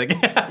was right. Like,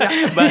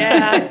 and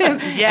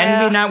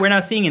we're now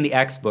seeing in the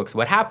X books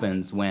what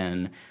happens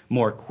when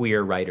more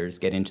queer writers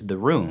get into the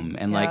room,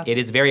 and like it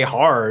is very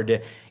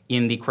hard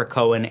in the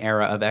Krakoan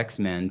era of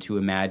X-Men to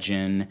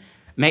imagine.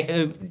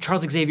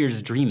 Charles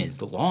Xavier's dream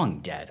is long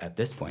dead at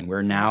this point.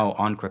 We're now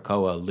on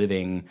Krakoa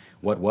living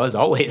what was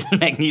always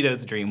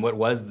Magneto's dream, what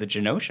was the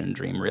Genoshan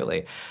dream,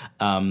 really.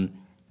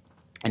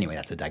 Anyway,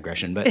 that's a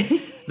digression, but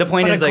the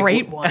point is, a like,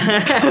 great one.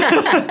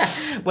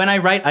 when I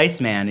write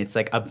Iceman, it's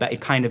like it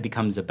kind of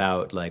becomes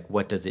about like,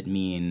 what does it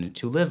mean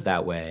to live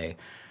that way?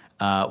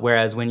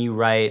 Whereas when you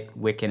write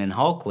Wiccan and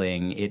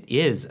Hulkling, it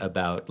is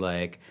about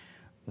like,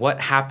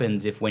 what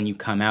happens if when you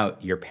come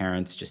out, your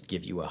parents just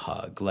give you a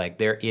hug? Like,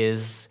 there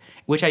is,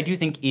 which I do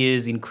think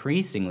is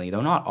increasingly,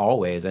 though not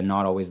always, and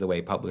not always the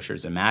way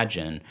publishers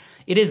imagine,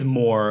 it is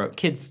more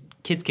kids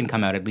can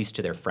come out at least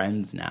to their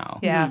friends now.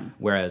 Yeah.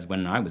 Whereas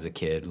when I was a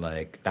kid,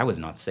 like, that was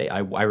not safe.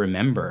 I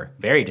remember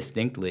very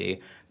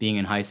distinctly being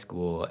in high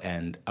school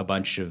and I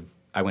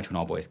went to an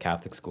all-boys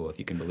Catholic school, if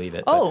you can believe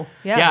it. Oh,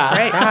 yeah,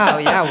 great. Wow,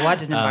 yeah, what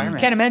an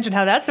environment. Can't imagine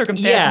how that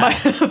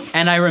circumstance might have.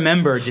 And I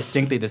remember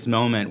distinctly this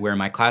moment where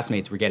my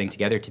classmates were getting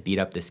together to beat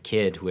up this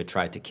kid who had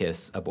tried to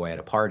kiss a boy at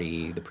a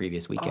party the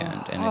previous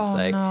weekend. And it's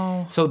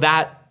like, so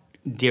that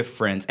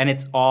difference, and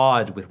it's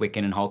odd with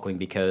Wiccan and Hulkling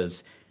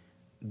because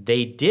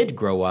they did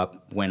grow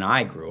up when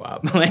I grew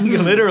up. Like,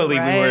 literally,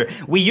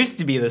 right. we used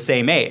to be the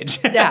same age.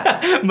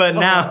 Yeah. but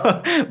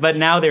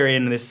now they're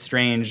in this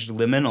strange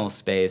liminal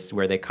space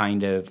where they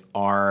kind of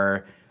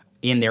are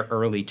in their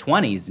early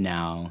 20s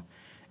now,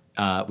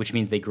 which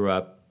means they grew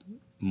up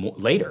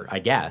later, I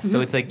guess. So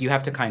it's like you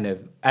have to kind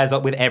of, as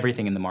with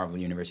everything in the Marvel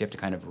universe, you have to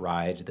kind of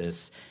ride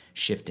this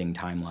shifting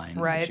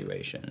timeline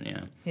situation.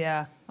 Yeah.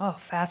 Yeah. Oh,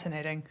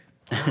 fascinating.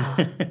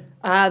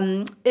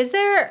 Is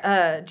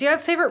there, do you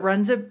have favorite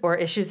runs or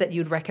issues that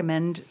you'd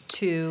recommend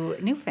to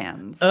new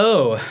fans?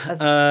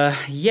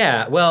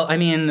 Yeah. Well, I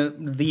mean,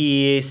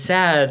 the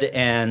sad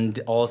and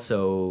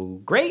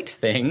also great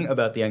thing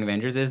about the Young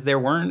Avengers is there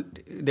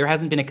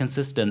hasn't been a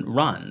consistent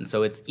run,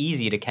 so it's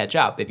easy to catch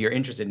up if you're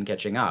interested in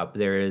catching up.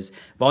 There is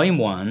Volume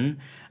 1,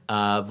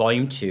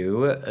 Volume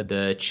 2,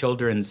 The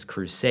Children's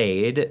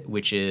Crusade,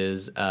 which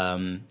is,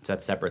 so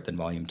that's separate than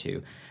Volume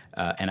 2.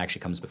 And actually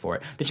comes before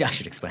it. I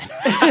should explain.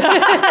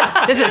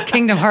 This is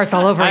Kingdom Hearts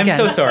all over again. I'm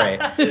so sorry.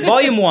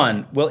 Volume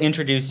 1 will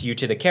introduce you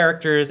to the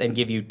characters and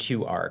give you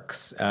 2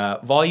 arcs.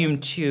 Volume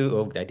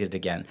 2, I did it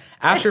again.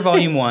 After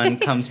Volume 1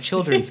 comes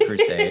Children's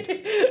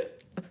Crusade.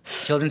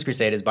 Children's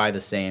Crusade is by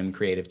the same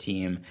creative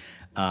team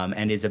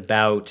and is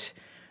about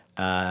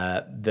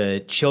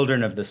the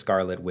children of the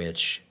Scarlet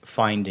Witch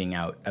finding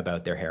out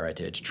about their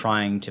heritage,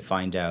 trying to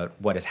find out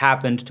what has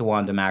happened to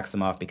Wanda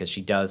Maximoff because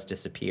she does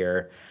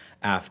disappear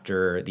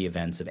after the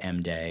events of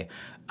M-Day,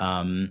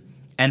 and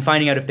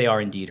finding out if they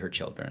are indeed her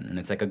children. And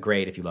it's like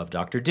if you love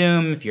Doctor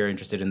Doom, if you're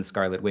interested in the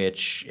Scarlet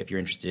Witch, if you're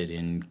interested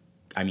in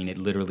I mean, it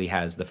literally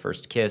has the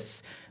first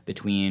kiss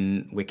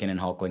between Wiccan and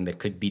Hulkling that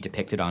could be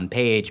depicted on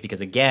page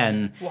because,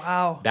 again,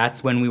 Wow.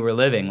 that's when we were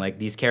living. Like,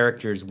 these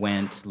characters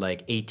went,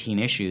 like, 18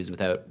 issues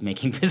without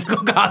making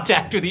physical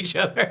contact with each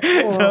other.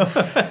 So,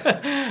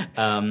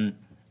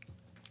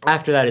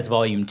 after that is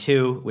Volume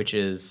 2, which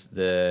is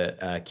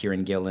the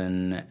Kieran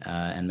Gillen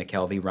and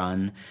McKelvey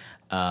run,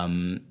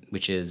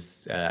 which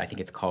is, I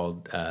think it's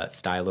called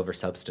Style Over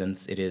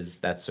Substance. It is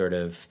that sort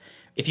of...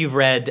 If you've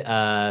read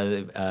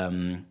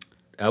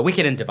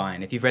Wicked and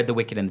Divine, if you've read The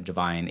Wicked and the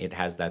Divine, it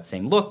has that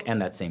same look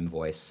and that same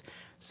voice.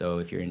 So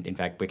if you're in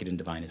fact, Wicked and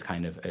Divine is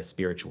kind of a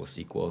spiritual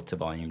sequel to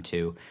Volume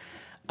 2.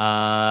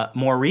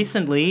 More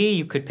recently,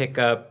 you could pick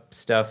up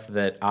stuff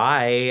that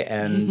I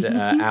and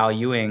Al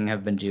Ewing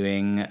have been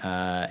doing,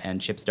 and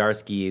Chip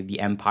Zdarsky.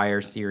 The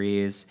Empire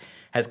series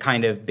has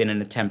kind of been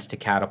an attempt to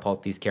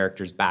catapult these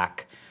characters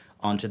back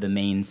onto the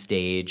main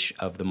stage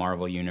of the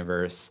Marvel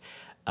Universe.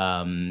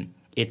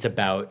 It's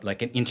about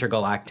like an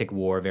intergalactic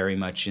war, very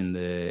much in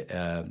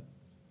the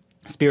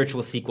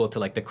spiritual sequel to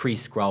like the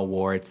Kree-Skrull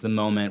War. It's the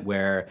moment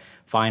where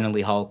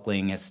finally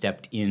Hulkling has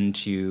stepped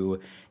into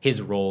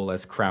his role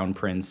as crown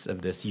prince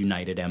of this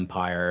united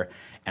empire,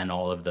 and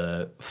all of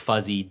the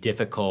fuzzy,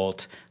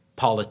 difficult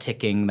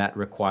politicking that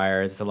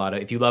requires a lot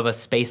of... If you love a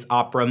space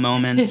opera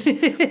moment...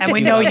 And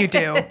we know you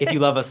do. If you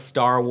love a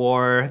Star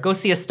War, go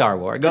see a Star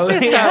War. Go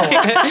see a Star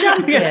War.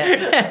 Jump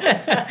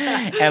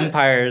it.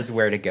 Empire's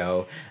where to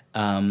go.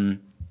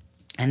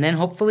 And then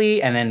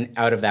hopefully, and then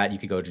out of that, you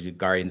could go to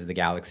Guardians of the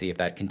Galaxy if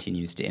that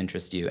continues to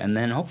interest you. And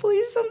then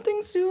hopefully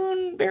something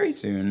soon, very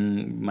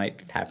soon,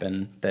 might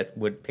happen that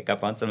would pick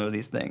up on some of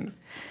these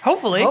things.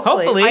 Hopefully.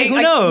 Hopefully.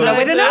 Who knows? No,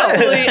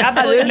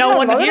 absolutely no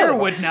one here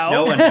would know.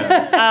 No one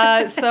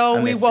knows.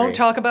 So we won't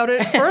talk about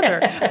it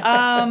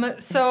further.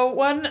 So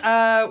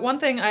one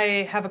thing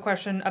I have a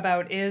question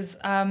about is...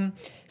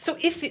 So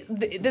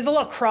there's a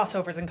lot of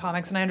crossovers in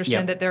comics, and I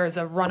understand that there is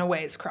a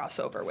Runaways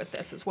crossover with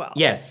this as well.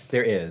 Yes,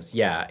 there is.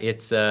 Yeah,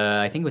 it's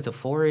I think it's a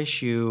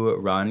 4-issue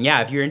run.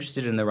 Yeah, if you're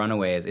interested in the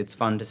Runaways, it's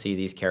fun to see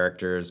these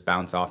characters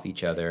bounce off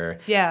each other.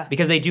 Yeah,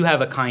 because they do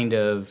have a kind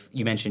of...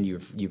 You mentioned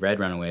you've read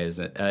Runaways.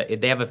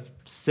 They have a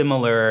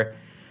similar...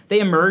 They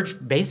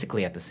emerge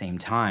basically at the same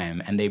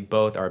time, and they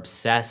both are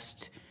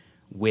obsessed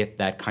with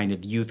that kind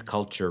of youth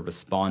culture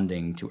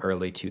responding to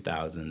early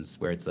 2000s,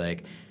 where it's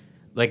like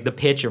the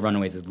pitch of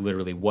Runaways is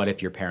literally, what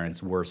if your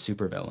parents were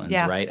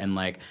supervillains, right? And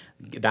like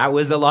that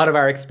was a lot of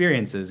our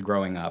experiences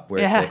growing up,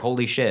 where it's like,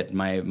 holy shit,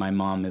 my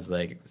mom is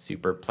like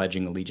super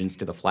pledging allegiance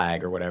to the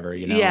flag or whatever,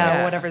 you know? Yeah,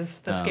 like, whatever's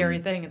the scary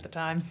thing at the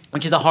time.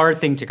 Which is a hard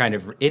thing to kind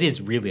of... It is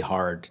really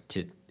hard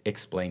to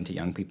explain to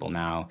young people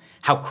now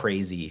how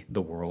crazy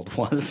the world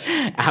was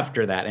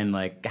after that, and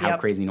like how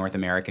crazy North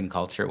American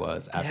culture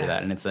was after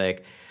that. And it's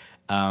like...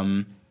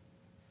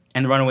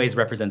 and Runaways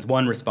represents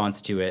one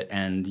response to it,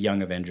 and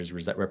Young Avengers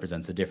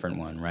represents a different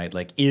one, right?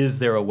 Like, is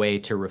there a way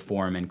to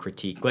reform and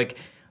critique? Like,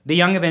 the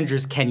Young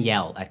Avengers can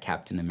yell at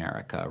Captain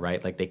America,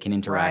 right? Like, they can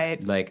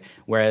interact. Like,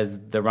 whereas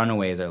the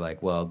Runaways are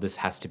like, well, this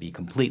has to be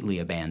completely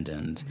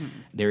abandoned. Mm-hmm.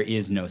 There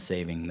is no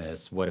saving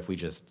this. What if we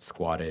just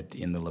squatted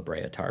in the La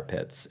Brea tar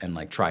pits and,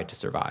 like, tried to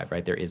survive,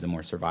 right? There is a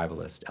more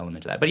survivalist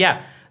element to that. But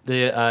yeah,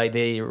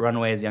 the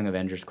Runaways Young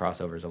Avengers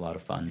crossover is a lot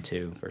of fun,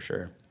 too, for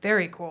sure.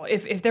 Very cool.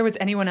 If there was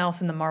anyone else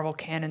in the Marvel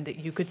canon that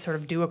you could sort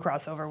of do a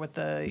crossover with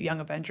the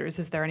Young Avengers,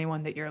 is there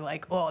anyone that you're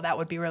like, oh, that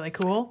would be really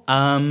cool?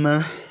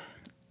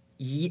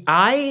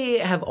 I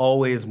have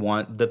always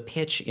the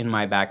pitch in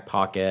my back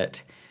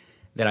pocket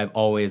that I've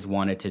always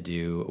wanted to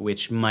do,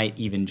 which might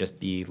even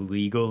just be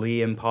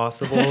legally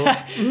impossible,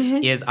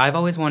 is I've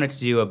always wanted to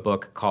do a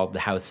book called The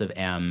House of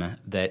M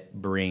that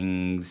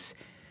brings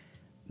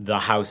the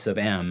House of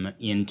M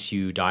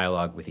into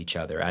dialogue with each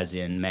other, as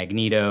in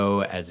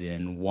Magneto, as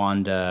in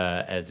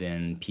Wanda, as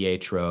in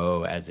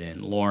Pietro, as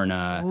in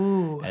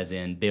Lorna, as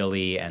in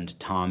Billy and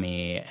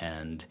Tommy,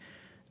 and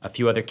a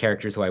few other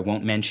characters who I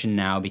won't mention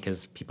now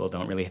because people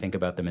don't really think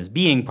about them as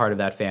being part of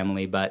that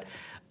family. But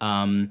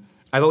I've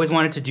always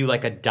wanted to do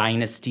like a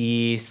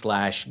Dynasty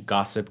 /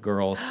 Gossip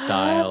Girl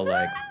style.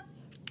 Like,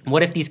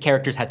 what if these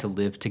characters had to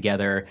live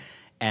together,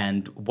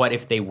 and what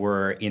if they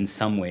were in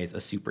some ways a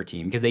super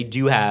team? Because they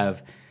do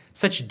have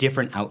such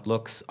different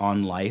outlooks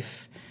on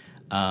life.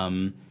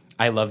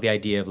 I love the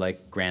idea of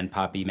like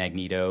Grandpappy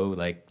Magneto,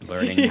 like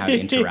learning how to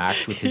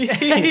interact with his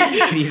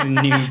these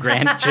new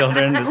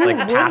grandchildren, this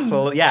like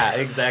castle. Yeah,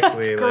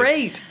 exactly. That's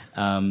great.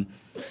 I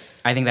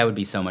think that would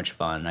be so much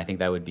fun. I think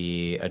that would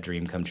be a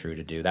dream come true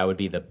to do. That would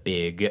be the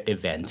big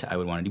event I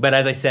would want to do. But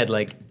as I said,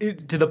 like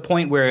to the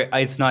point where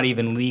it's not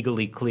even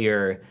legally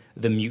clear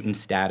the mutant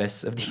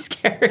status of these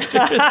characters.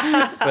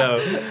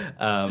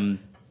 So.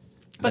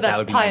 But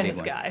that's pie in the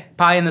sky.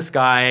 Pie in the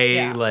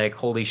sky, like,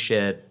 holy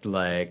shit,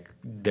 like,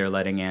 they're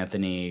letting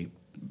Anthony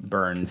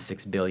burn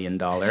 $6 billion.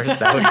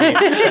 That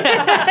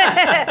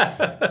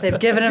would be... They've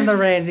given him the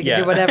reins. He can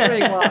do whatever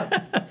he wants.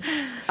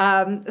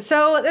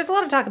 So there's a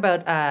lot of talk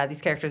about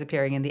these characters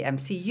appearing in the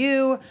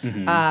MCU.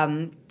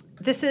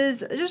 This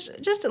is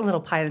just a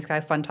little pie in the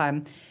sky fun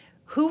time.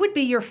 Who would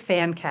be your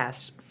fan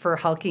cast for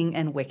Hulking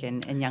and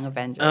Wiccan in Young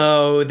Avengers?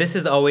 Oh, this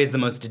is always the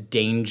most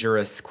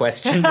dangerous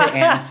question to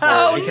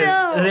answer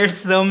because there's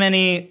so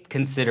many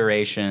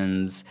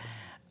considerations.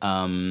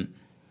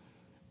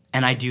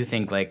 And I do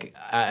think, like,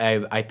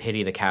 I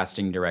pity the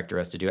casting director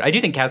has to do it. I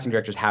do think casting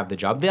directors have the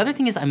job. The other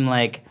thing is I'm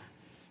like,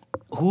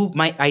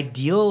 my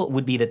ideal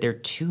would be that they're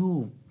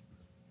too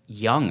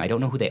young. I don't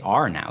know who they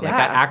are now. Like,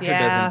 that actor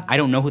doesn't, I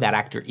don't know who that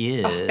actor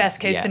is. Best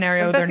case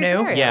scenario, Best they're case new.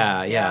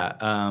 scenario.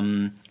 Yeah.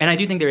 And I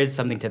do think there is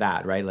something to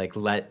that, right? Like,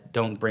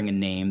 don't bring a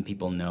name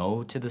people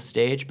know to the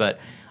stage. But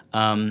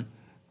I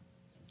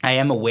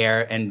am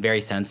aware and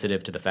very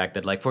sensitive to the fact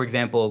that, like, for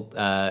example,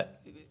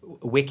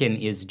 Wiccan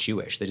is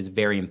Jewish. That is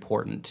very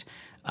important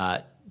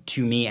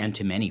to me and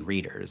to many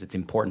readers. It's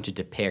important to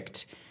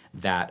depict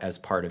that as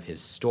part of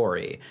his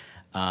story.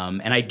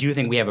 And I do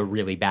think we have a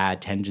really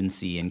bad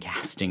tendency in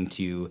casting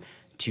to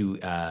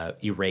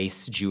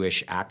erase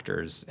Jewish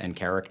actors and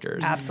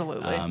characters.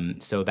 Absolutely.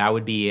 So that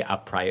would be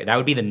that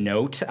would be the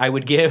note I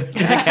would give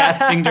to the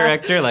casting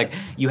director. Like,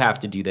 you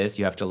have to do this.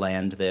 You have to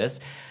land this.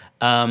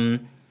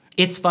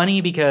 It's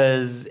funny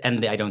because,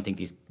 and I don't think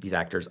these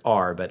actors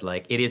are, but,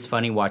 like, it is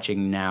funny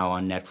watching now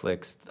on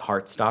Netflix,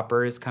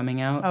 Heartstopper is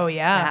coming out. Oh,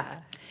 yeah.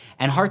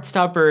 And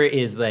Heartstopper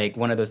is, like,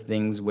 one of those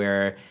things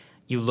where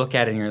you look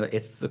at it and you're like,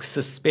 it looks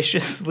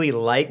suspiciously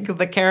like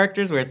the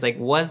characters, where it's like,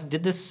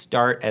 did this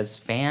start as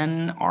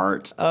fan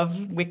art of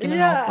Wiccan and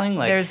Hulkling?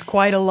 Like, there's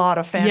quite a lot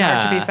of fan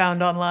art to be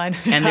found online.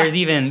 And there's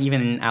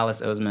even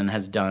Alice Oseman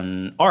has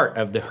done art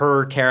of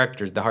her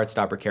characters, the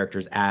Heartstopper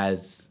characters,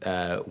 as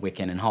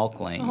Wiccan and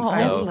Hulkling. Oh,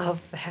 so, I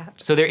love that.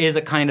 So there is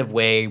a kind of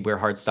way where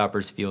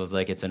Heartstoppers feels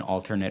like it's an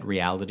alternate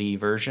reality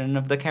version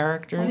of the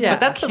characters. Yeah. But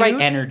that's the Cute.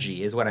 right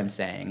energy, is what I'm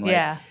saying. Like,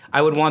 Yeah.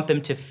 I would want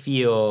them to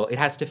feel, it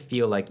has to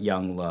feel like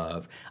young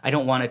love. I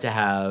don't want it to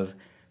have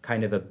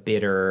kind of a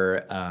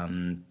bitter, I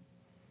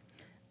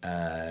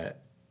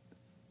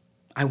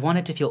want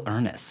it to feel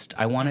earnest.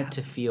 I want it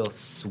to feel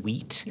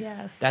sweet.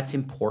 Yes. That's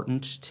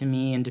important to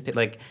me. And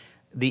like,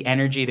 the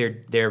energy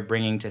they're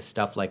bringing to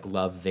stuff like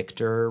Love,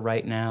 Victor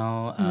right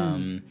now.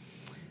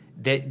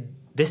 That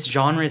this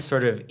genre is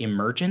sort of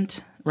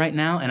emergent right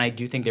now, and I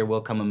do think there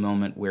will come a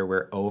moment where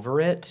we're over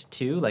it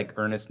too. Like,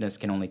 earnestness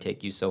can only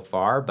take you so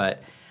far,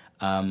 but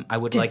I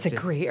would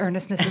Disagree.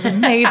 Earnestness is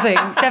amazing.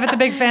 Steph's a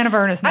big fan of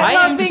earnestness. I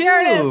love being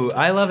earnest.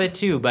 I love it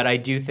too, but I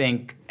do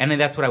think, and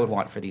that's what I would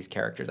want for these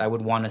characters. I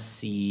would want to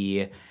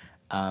see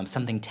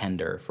something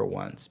tender for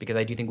once, because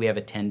I do think we have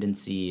a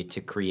tendency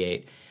to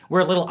create. We're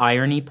a little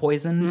irony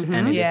poisoned,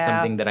 and it is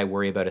something that I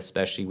worry about,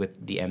 especially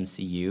with the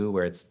MCU,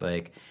 where it's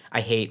like,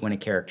 I hate when a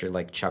character,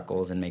 like,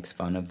 chuckles and makes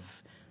fun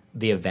of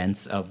the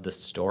events of the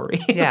story.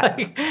 Yeah.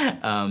 Like,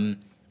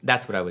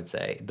 that's what I would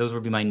say. Those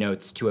would be my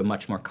notes to a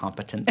much more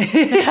competent,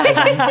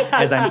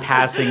 as I'm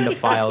passing the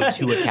file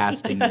to a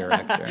casting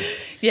director.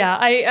 Yeah,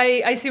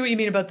 I see what you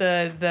mean about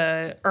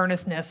the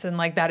earnestness, and,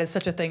 like, that is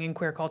such a thing in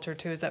queer culture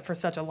too, is that for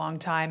such a long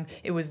time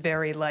it was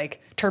very,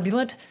 like,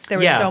 turbulent. There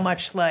was so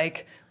much,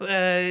 like,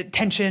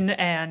 tension,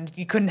 and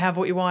you couldn't have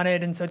what you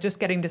wanted, and so just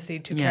getting to see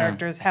two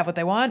characters have what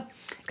they want,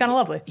 it's kind of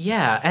lovely.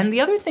 Yeah, and the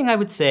other thing I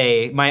would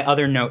say, my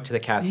other note to the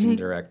casting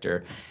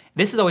director,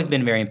 this has always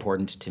been very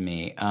important to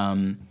me.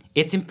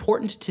 It's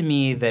important to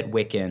me that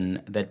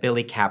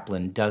Billy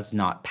Kaplan does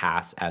not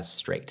pass as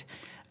straight.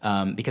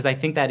 Because I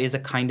think that is a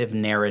kind of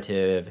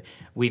narrative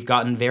we've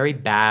gotten very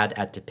bad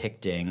at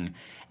depicting,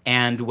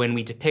 and when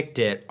we depict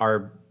it,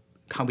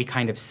 we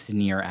kind of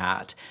sneer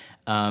at.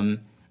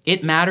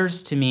 It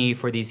matters to me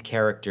for these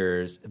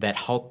characters that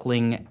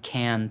Hulkling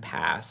can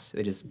pass.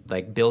 It is,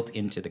 like, built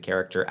into the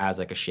character as,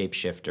 like, a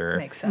shapeshifter.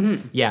 Makes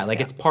sense. Yeah,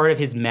 like, it's part of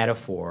his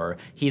metaphor.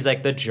 He's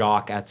like the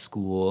jock at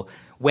school.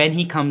 When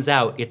he comes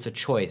out, it's a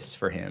choice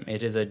for him.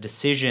 It is a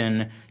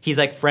decision. He's,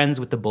 like, friends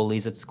with the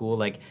bullies at school.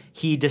 Like,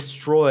 he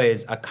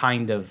destroys a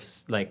kind of,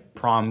 like,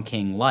 prom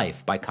king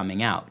life by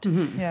coming out.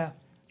 Yeah.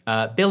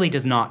 Billy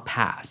does not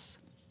pass.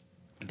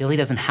 Billy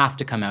doesn't have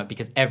to come out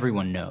because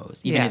everyone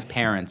knows. Even his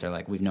parents are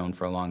like, we've known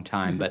for a long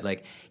time. But,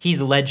 like, he's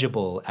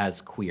legible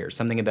as queer.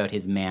 Something about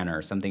his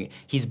manner.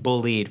 He's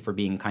bullied for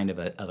being kind of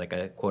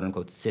a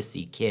quote-unquote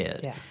sissy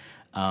kid. Yeah.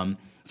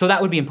 So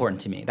that would be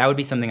important to me. That would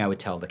be something I would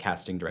tell the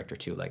casting director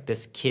too. Like,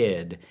 this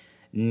kid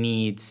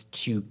needs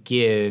to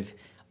give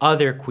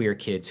other queer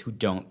kids who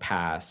don't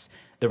pass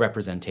the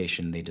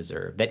representation they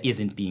deserve, that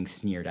isn't being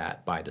sneered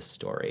at by the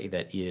story,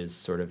 that is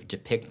sort of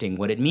depicting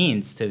what it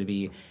means to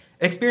be...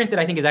 experience that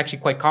I think is actually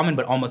quite common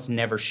but almost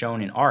never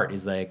shown in art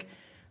is, like,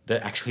 the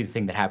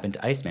thing that happened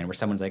to Iceman, where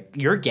someone's like,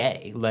 you're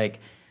gay. Like,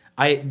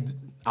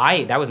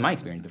 that was my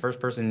experience. The first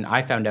person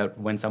I found out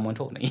when someone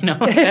told me, you know?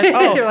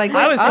 You're like,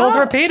 I was told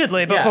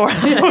repeatedly before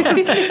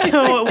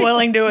I was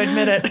willing to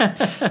admit it.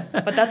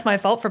 But that's my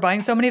fault for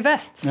buying so many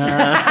vests. Early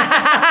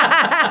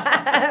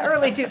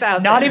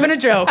 2000s. Not even a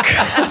joke.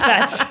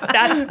 That's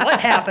what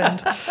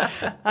happened.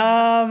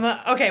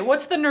 Okay,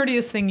 what's the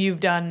nerdiest thing you've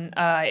done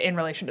in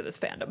relation to this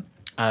fandom?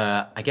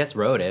 I guess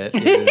wrote it.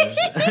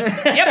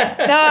 Yep.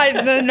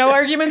 No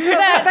arguments for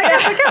that.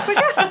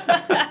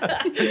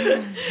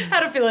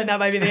 Had a feeling that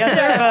might be the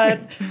answer,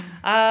 but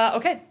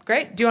Okay,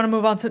 great. Do you want to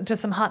move on to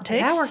some hot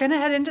takes? Yeah, we're going to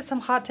head into some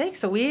hot takes.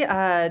 So we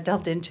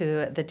delved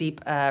into the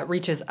deep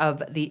reaches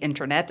of the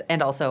internet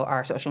and also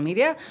our social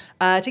media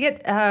to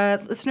get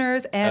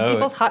listeners and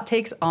people's hot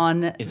takes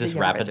on Is this the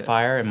Young rapid Avengers.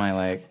 fire? Am I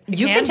like...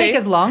 You can take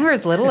as long or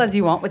as little as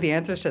you want with the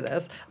answers to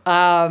this.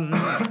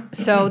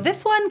 So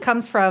this one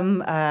comes from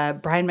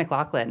Brian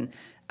McLaughlin.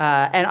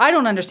 And I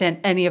don't understand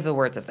any of the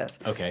words of this.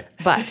 Okay.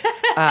 But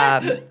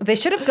they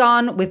should have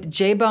gone with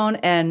J-Bone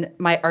and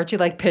my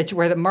Archie-like pitch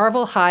where the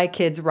Marvel High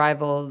kids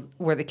rivals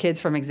were the kids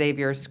from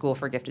Xavier's School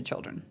for Gifted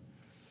Children.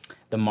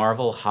 The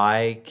Marvel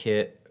High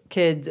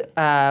Kids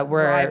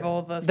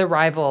were the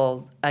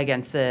rival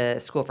against the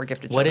School for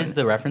Gifted What Children. is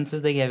the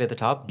references they gave at the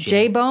top?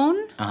 J-Bone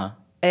Uh-huh.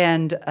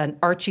 and an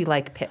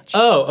Archie-like pitch.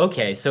 Oh,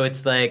 okay. So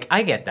it's like,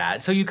 I get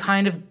that. So you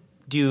kind of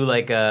do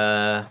like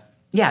a...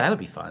 Yeah, that would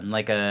be fun.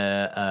 Like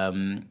a...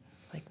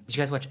 did you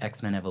guys watch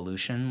X-Men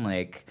Evolution?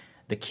 Like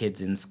the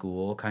kids in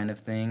school kind of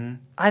thing?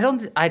 I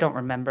don't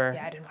remember.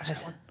 Yeah, I didn't watch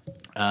that one.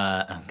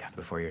 Oh God,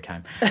 before your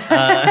time.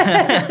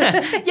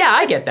 Yeah,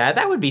 I get that.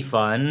 That would be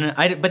fun.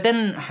 But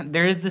then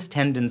there is this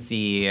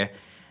tendency...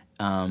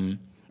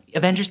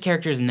 Avengers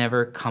characters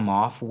never come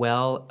off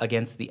well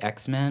against the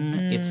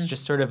X-Men. It's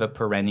just sort of a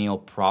perennial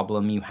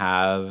problem you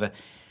have.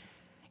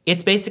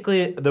 It's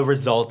basically the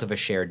result of a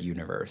shared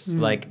universe.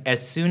 Like,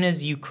 as soon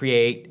as you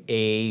create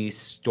a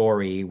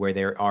story where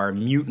there are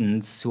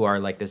mutants who are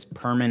like this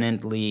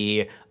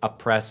permanently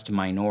oppressed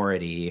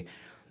minority,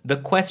 the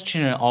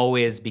question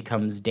always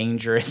becomes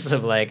dangerous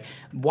of like,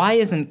 why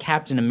isn't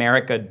Captain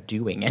America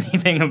doing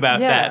anything about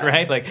that,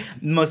 right? Like,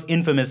 most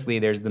infamously,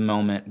 there's the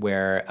moment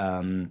where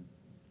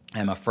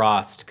Emma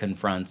Frost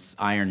confronts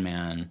Iron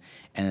Man,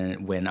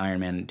 and when Iron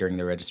Man during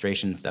the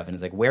registration stuff, and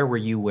it's like, where were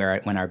you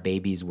when our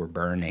babies were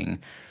burning,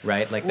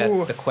 right? Like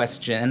that's the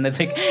question, and that's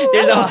like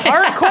there's a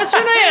hard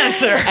question to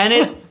answer,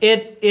 and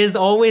it is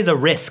always a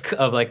risk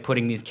of like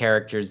putting these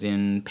characters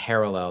in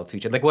parallel to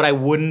each other. Like what I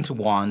wouldn't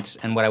want,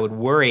 and what I would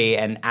worry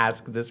and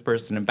ask this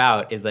person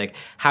about is like,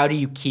 how do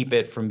you keep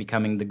it from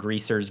becoming the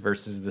greasers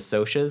versus the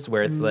socias,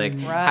 where it's like,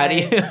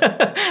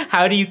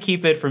 how do you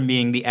keep it from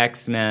being the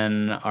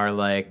X-Men are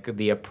like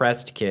the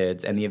oppressed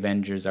kids and the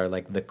Avengers are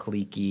like the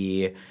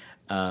cliquey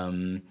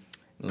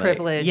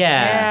privilege.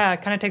 Yeah,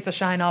 kind of takes the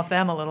shine off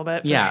them a little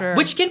bit. For sure.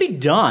 Which can be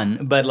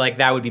done, but like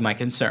that would be my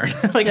concern.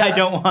 Like I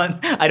don't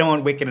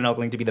want Wicked and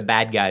Hulkling to be the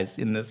bad guys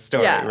in this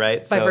story,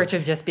 right? By virtue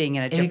of just being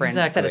in a different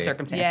set of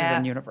circumstances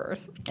and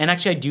universe. And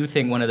actually, I do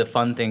think one of the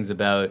fun things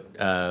about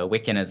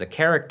Wiccan as a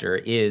character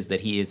is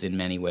that he is in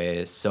many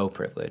ways so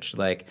privileged.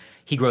 Like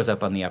he grows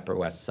up on the Upper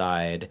West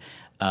Side.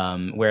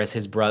 Whereas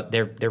his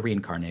brother, they're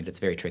reincarnated. It's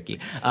very tricky.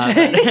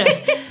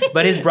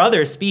 But his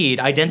brother,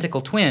 Speed,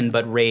 identical twin,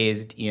 but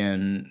raised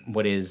in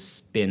what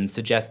has been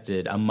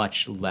suggested a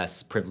much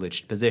less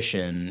privileged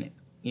position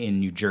in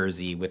New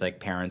Jersey with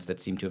like parents that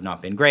seem to have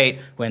not been great,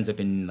 who ends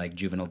up in like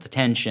juvenile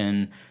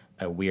detention,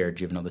 a weird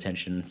juvenile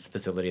detention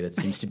facility that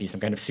seems to be some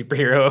kind of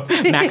superhero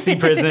maxi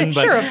prison.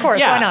 But sure, of course,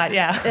 why not?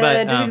 Yeah.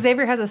 But, does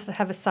Xavier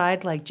have a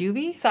side like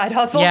juvie? Side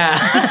hustle? Yeah.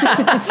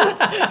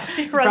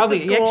 He runs Probably,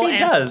 the he school actually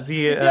does.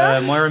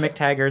 Moira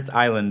McTaggart's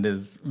island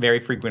is very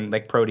frequent,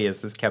 like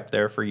Proteus is kept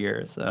there for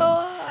years.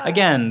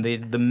 Again,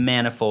 the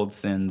manifold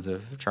sins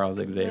of Charles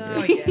Xavier.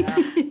 Oh,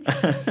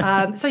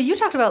 yeah. So you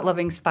talked about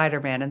loving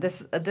Spider-Man, and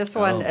this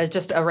one is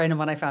just a random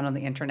one I found on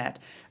the internet.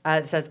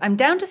 It says, I'm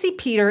down to see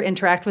Peter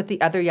interact with the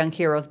other young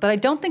heroes, but I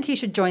don't think he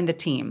should join the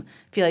team.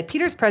 I feel like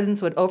Peter's presence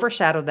would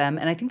overshadow them,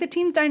 and I think the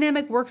team's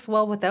dynamic works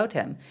well without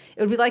him.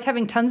 It would be like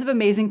having tons of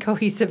amazing,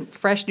 cohesive,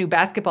 fresh new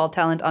basketball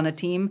talent on a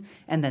team,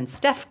 and then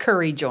Steph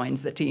Curry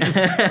joins the team.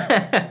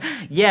 I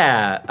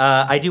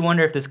do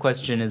wonder if this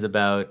question is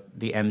about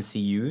the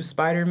MCU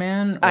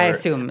Spider-Man. I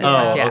assume.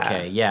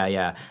 Okay,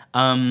 yeah.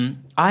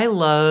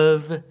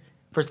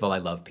 First of all, I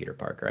love Peter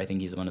Parker. I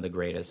think he's one of the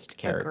greatest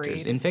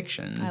characters in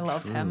fiction. I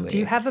love him. Do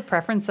you have a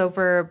preference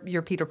over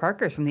your Peter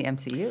Parkers from the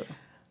MCU?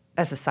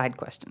 As a side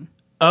question.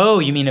 Oh,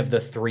 you mean of the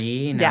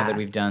three now that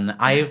we've done?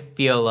 I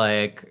feel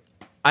like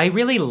I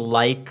really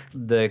like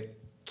the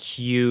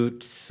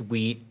cute,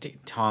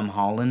 sweet Tom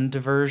Holland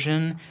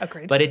version.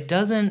 Agreed. But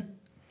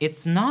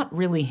it's not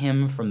really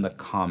him from the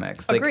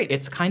comics. Like, Agreed.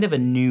 It's kind of a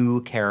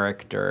new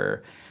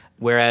character,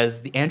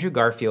 whereas the Andrew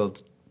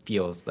Garfield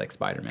feels like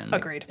Spider-Man.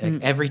 Agreed.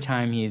 Like every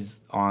time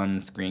he's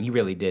on screen, he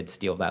really did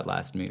steal that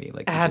last movie.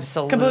 Like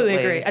Absolutely. Completely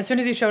agree. As soon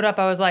as he showed up,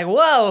 I was like,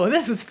 whoa,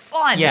 this is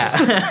fun. Yeah.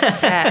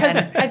 Because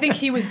I think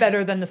he was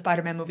better than the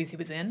Spider-Man movies he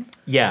was in.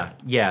 Yeah,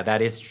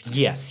 that is,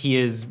 yes, he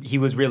is. He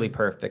was really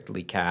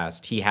perfectly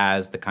cast. He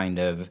has the kind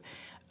of,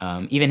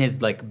 even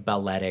his like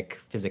balletic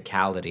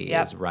physicality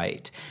is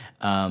right.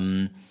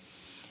 And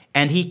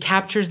he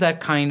captures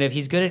that kind of,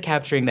 he's good at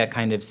capturing that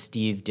kind of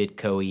Steve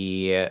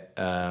Ditko-y,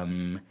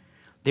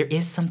 there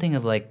is something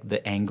of like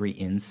the angry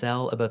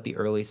incel about the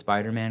early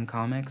Spider-Man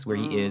comics where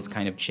he is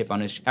kind of chip on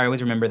his... I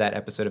always remember that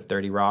episode of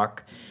 30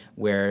 Rock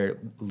where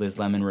Liz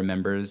Lemon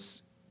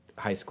remembers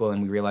high school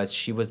and we realized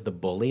she was the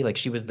bully, like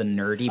she was the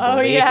nerdy bully.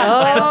 Oh yeah,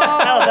 I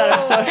love that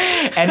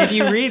episode. And if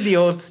you read the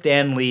old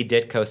Stan Lee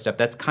Ditko stuff,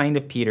 that's kind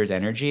of Peter's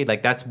energy.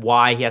 Like that's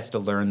why he has to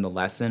learn the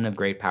lesson of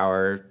great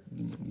power.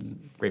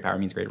 Great power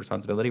means great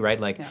responsibility, right?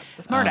 Like It's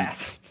a smart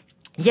ass.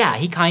 Yeah,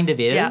 he kind of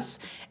is.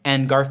 Yeah.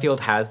 And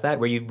Garfield has that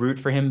where you root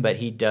for him, but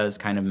he does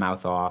kind of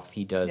mouth off.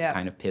 He does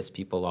kind of piss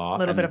people off. A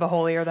little bit of a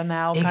holier than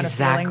thou kind of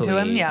feeling to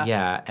him. Yeah.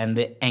 Yeah. And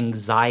the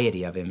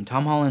anxiety of him.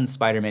 Tom Holland's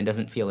Spider-Man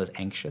doesn't feel as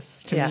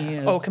anxious to me.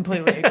 Oh,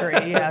 completely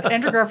agree. Yes.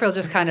 Andrew Garfield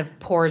just kind of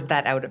pours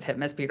that out of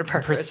him as Peter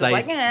Parker. Precisely.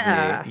 It's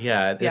just like,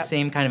 Yeah. The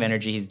same kind of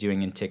energy he's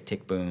doing in Tick,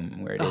 Tick,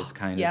 Boom, where it is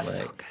kind of like...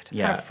 So good.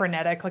 Yeah. Kind of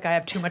frenetic, like I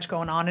have too much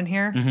going on in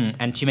here. Mm-hmm.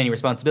 And too many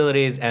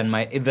responsibilities, and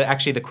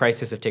actually the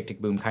crisis of Tick,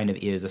 Tick, Boom kind of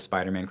is a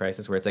Spider-Man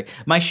crisis, where it's like,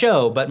 my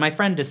show, but my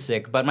friend is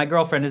sick, but my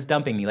girlfriend is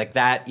dumping me. Like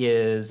that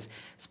is...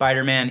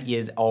 Spider-Man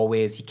is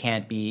always, he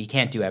can't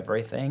do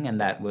everything, and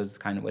that was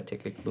kind of what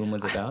Tick, Tick, Boom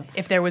was about.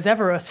 If there was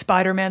ever a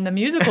Spider-Man the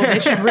musical, they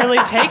should really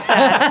take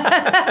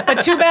that.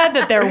 But too bad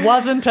that there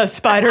wasn't a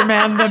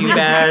Spider-Man the musical. Too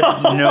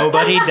bad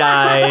nobody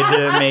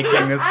died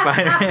making a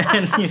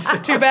Spider-Man musical.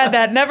 Too bad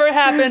that never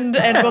happened,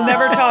 and we'll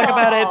never talk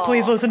about it.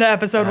 Please listen to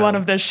episode 1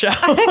 of this show.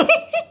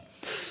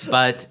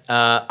 But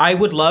I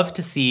would love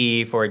to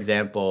see, for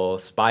example,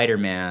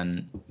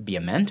 Spider-Man be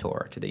a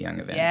mentor to the Young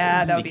Avengers.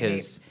 Yeah, that would be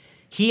because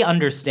he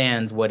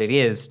understands what it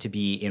is to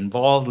be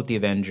involved with the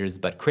Avengers,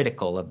 but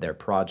critical of their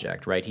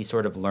project, right? He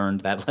sort of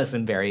learned that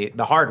lesson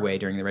the hard way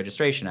during the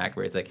Registration Act,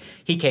 where it's like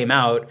he came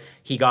out,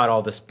 he got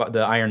all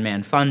the Iron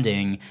Man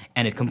funding,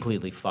 and it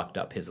completely fucked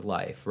up his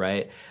life,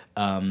 right?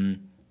 And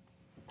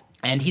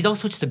he's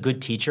also just a good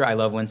teacher. I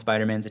love when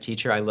Spider-Man's a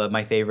teacher.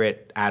 My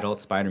favorite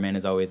adult Spider-Man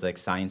is always like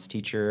science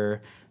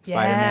teacher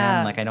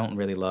Spider-Man. Yeah. Like I don't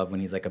really love when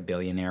he's like a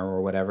billionaire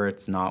or whatever.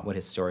 It's not what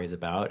his story is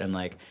about. And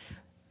like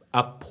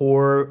a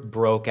poor,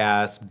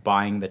 broke-ass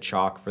buying the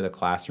chalk for the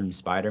classroom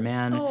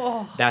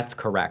Spider-Man, that's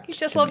correct. He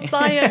just loves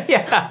science. He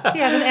has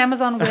an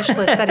Amazon wish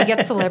list that he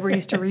gets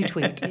celebrities to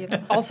retweet. You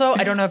know? Also,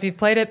 I don't know if you've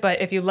played it,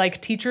 but if you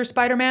like Teacher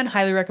Spider-Man,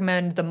 highly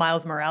recommend the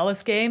Miles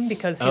Morales game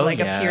because he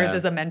appears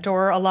as a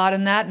mentor a lot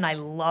in that, and I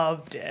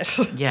loved it.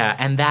 Yeah,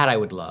 and that I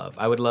would love.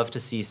 I would love to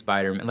see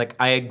Spider-Man. Like,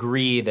 I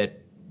agree that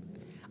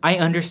I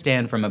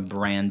understand from a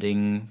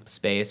branding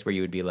space where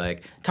you would be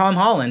like, Tom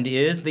Holland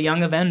is the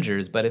Young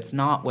Avengers, but it's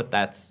not what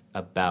that's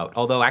about.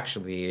 Although,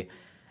 actually,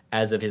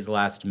 as of his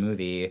last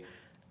movie,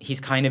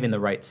 he's kind of in the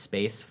right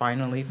space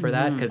finally for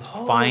that, because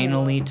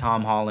finally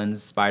Tom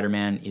Holland's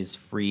Spider-Man is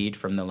freed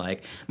from the,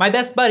 like, my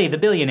best buddy, the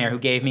billionaire who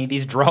gave me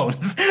these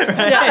drones. Right?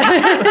 Yeah,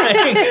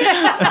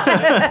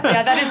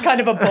 that is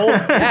kind of a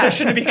bold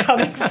position to be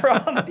coming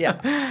from.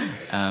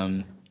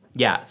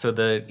 Yeah,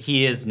 so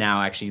he is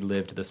now actually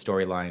lived the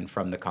storyline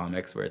from the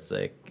comics where it's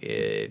like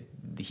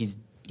he's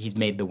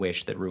made the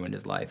wish that ruined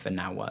his life, and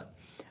now what?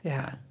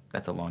 Yeah.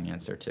 That's a long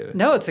answer to it.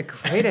 No, it's a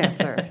great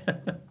answer.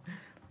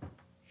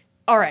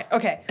 All right,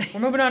 okay. We're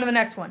moving on to the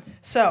next one.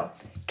 So,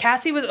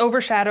 Cassie was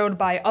overshadowed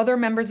by other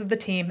members of the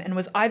team and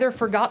was either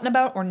forgotten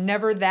about or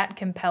never that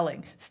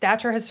compelling.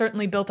 Stature has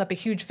certainly built up a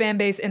huge fan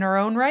base in her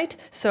own right,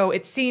 so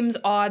it seems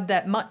odd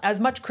that as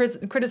much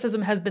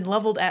criticism has been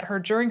leveled at her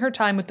during her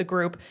time with the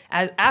group,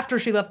 as after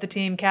she left the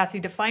team, Cassie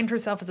defined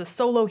herself as a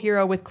solo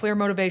hero with clear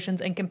motivations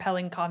and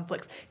compelling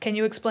conflicts. Can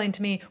you explain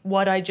to me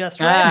what I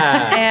just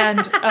read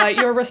and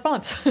your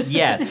response?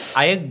 Yes,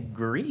 I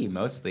agree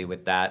mostly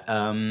with that.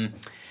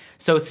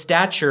 So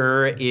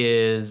Stature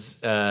is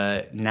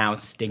now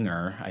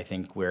Stinger, I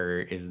think, where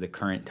is the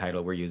current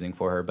title we're using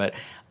for her. But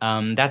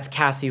that's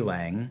Cassie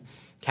Lang.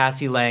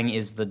 Cassie Lang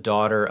is the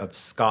daughter of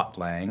Scott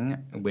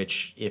Lang,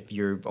 which, if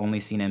you've only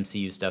seen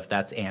MCU stuff,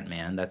 that's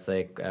Ant-Man. That's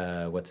like,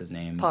 what's his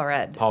name? Paul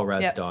Rudd. Paul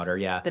Rudd's daughter,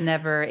 yeah. The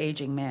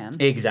never-aging man.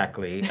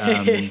 Exactly.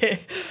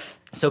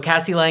 So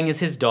Cassie Lang is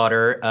his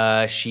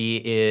daughter.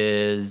 She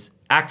is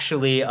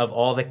actually, of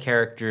all the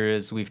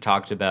characters we've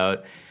talked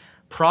about,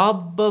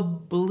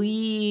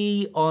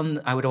 probably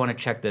I would want to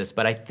check this,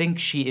 but I think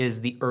she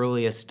is the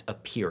earliest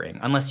appearing,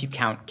 unless you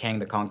count Kang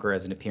the Conqueror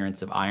as an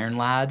appearance of Iron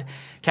Lad.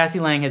 Cassie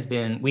Lang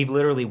we've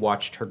literally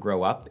watched her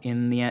grow up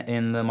in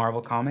the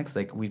Marvel comics.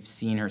 Like, we've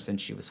seen her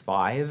since she was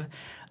 5.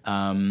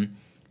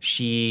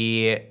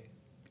 She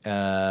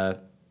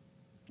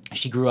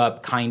grew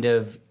up kind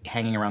of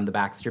hanging around the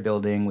Baxter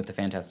Building with the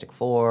Fantastic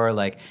Four.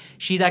 Like,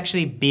 she's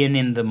actually been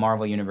in the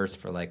Marvel Universe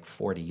for like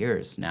 40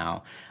 years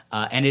now.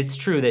 And it's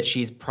true that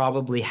she's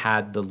probably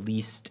had the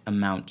least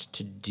amount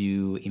to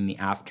do in the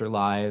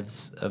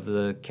afterlives of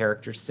the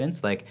characters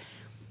since. Like,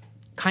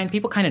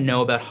 people kind of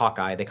know about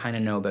Hawkeye. They kind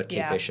of know about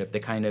Kate Bishop.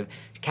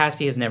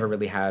 Cassie has never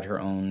really had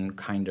her own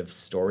kind of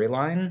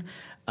storyline.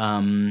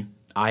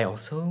 I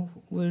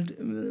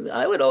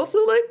would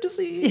also like to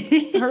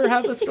see her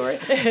have a story.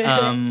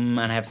 And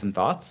I have some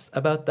thoughts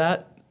about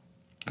that,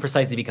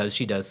 precisely because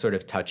she does sort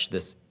of touch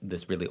this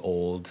really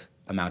old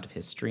amount of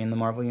history in the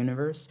Marvel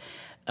Universe.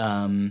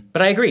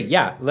 But I agree.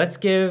 Yeah, let's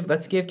give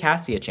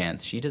Cassie a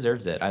chance. She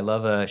deserves it.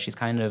 She's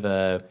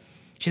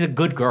a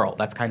good girl.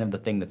 That's kind of the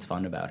thing that's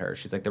fun about her.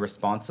 She's like the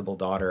responsible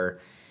daughter.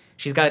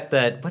 She's got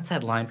what's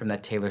that line from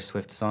that Taylor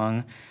Swift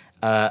song?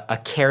 a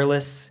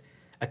careless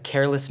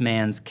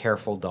man's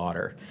careful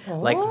daughter.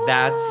 Like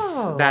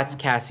that's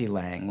Cassie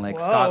Lang. Like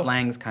Whoa. Scott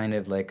Lang's kind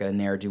of like a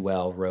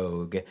ne'er-do-well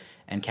rogue,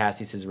 and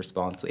Cassie's his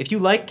response. If you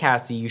like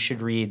Cassie, you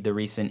should read the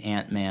recent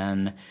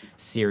Ant-Man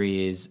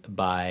series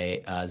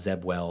by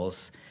Zeb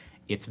Wells.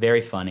 It's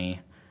very funny.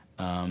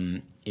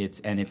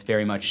 It's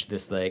very much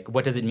this like,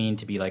 what does it mean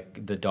to be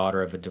like the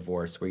daughter of a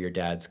divorce where your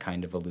dad's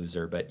kind of a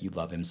loser but you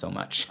love him so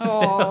much? This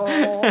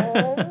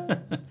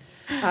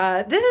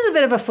is a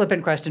bit of a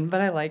flippant question,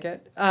 but I like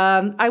it.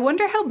 I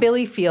wonder how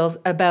Billy feels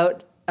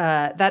about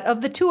that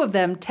of the two of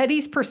them,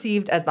 Teddy's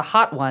perceived as the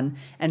hot one,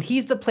 and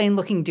he's the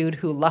plain-looking dude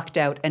who lucked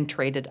out and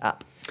traded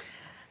up.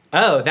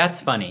 Oh, that's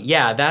funny.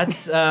 Yeah,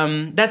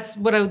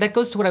 that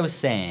goes to what I was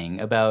saying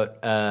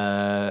about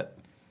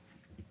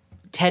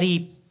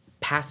Teddy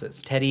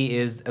passes. Teddy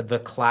is the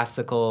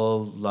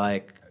classical,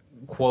 like,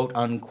 quote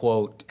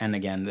unquote, and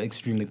again, the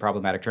extremely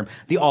problematic term,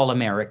 the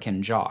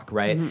all-American jock,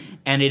 right? Mm-hmm.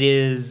 And it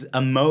is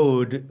a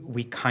mode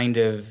we kind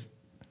of,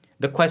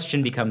 the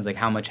question becomes like,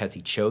 how much has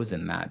he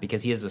chosen that?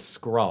 Because he is a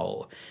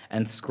Skrull,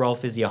 and Skrull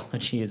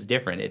physiology is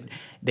different.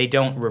 They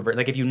don't revert,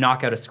 like if you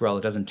knock out a Skrull,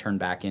 it doesn't turn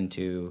back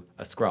into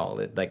a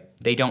Skrull.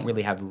 They don't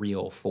really have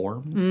real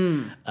forms,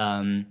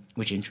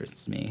 which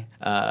interests me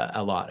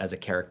a lot as a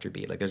character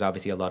beat. Like there's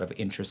obviously a lot of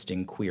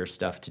interesting queer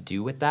stuff to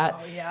do with that.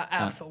 Oh yeah,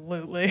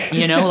 absolutely.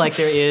 Like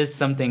there is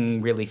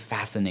something really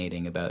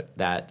fascinating about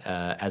that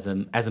as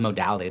a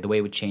modality, the way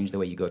it would change the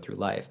way you go through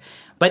life.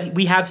 But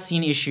we have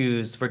seen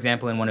issues, for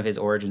example, in one of his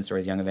origin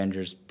stories, Young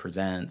Avengers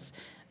Presents,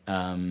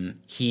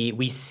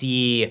 we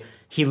see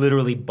he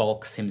literally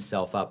bulks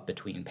himself up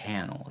between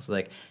panels.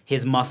 Like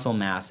his muscle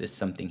mass is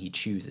something he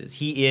chooses.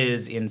 He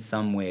is in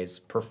some ways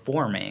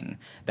performing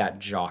that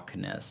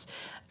jockness.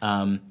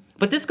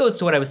 But this goes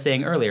to what I was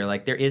saying earlier.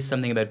 Like there is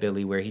something about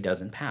Billy where he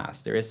doesn't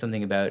pass. There is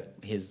something about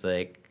his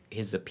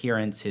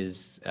appearance,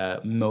 his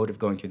mode of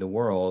going through the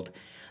world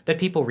that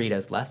people read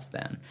as less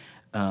than.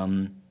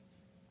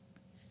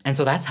 And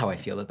so that's how I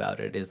feel about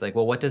it, is like,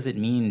 well, what does it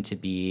mean to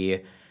be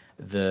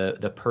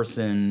the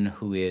person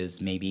who is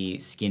maybe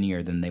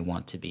skinnier than they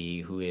want to be,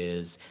 who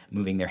is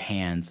moving their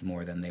hands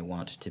more than they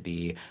want to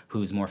be,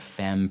 who's more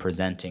femme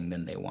presenting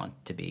than they want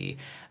to be?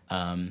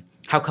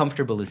 How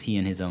comfortable is he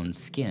in his own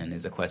skin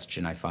is a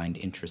question I find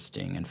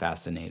interesting and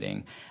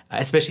fascinating,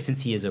 especially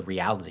since he is a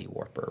reality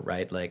warper,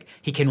 right? Like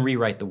he can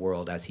rewrite the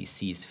world as he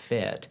sees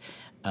fit.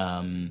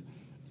 And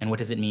what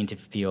does it mean to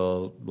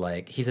feel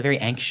like he's a very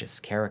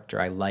anxious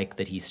character? I like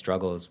that he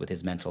struggles with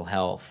his mental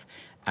health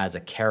as a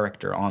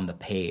character on the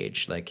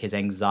page. Like his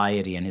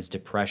anxiety and his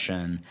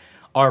depression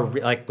are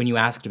like when you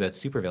asked about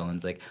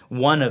supervillains, like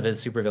one of the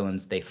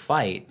supervillains they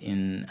fight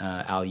in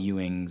Al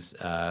Ewing's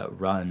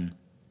run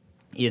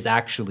is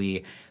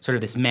actually sort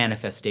of this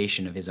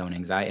manifestation of his own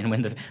anxiety. And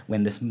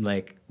when this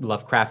like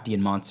Lovecraftian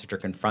monster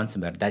confronts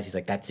him about it, he's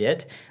like, that's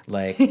it?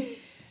 Like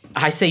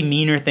I say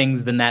meaner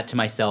things than that to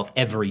myself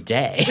every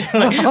day.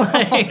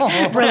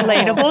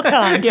 Relatable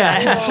content.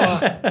 Yeah.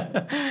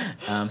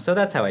 So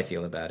that's how I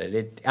feel about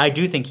it. I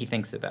do think he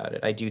thinks about it.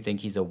 I do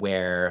think he's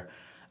aware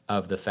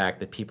of the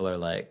fact that people are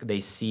like, they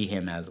see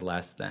him as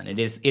less than. It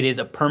is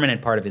a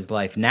permanent part of his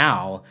life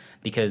now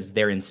because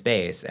they're in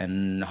space,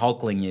 and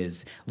Hulkling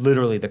is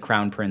literally the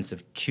crown prince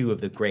of two of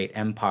the great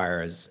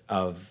empires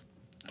of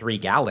 3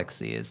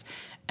 galaxies.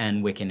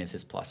 And Wiccan is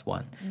his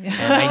 +1.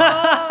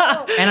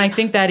 And I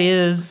think that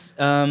is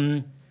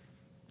a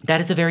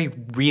very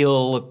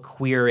real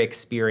queer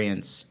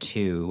experience,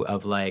 too,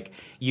 of like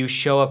you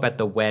show up at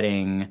the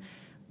wedding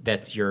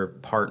that's your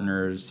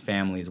partner's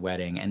family's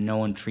wedding, and no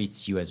one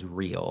treats you as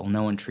real.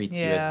 No one treats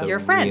you as the your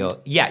friend.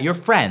 real. Yeah, your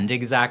friend,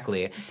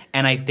 exactly.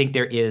 And I think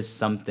there is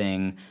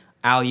something.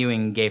 Al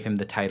Ewing gave him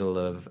the title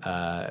of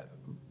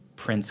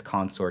Prince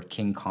Consort,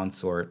 King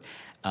Consort.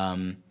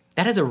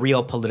 That has a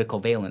real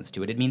political valence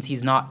to it. It means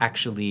he's not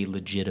actually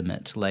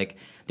legitimate. Like,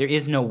 there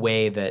is no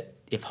way that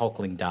if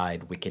Hulkling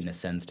died, Wiccan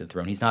ascends to the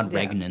throne. He's not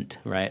regnant,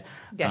 right?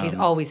 Yeah, he's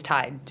always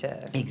tied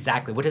to...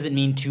 Exactly. What does it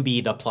mean to be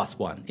the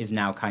 +1 is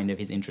now kind of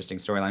his interesting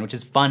storyline, which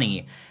is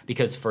funny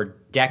because for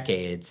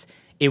decades,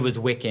 it was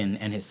Wiccan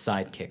and his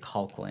sidekick,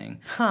 Hulkling.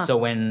 Huh. So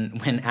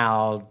when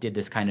Al did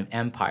this kind of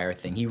empire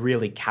thing, he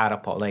really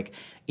catapulted... Like,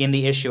 in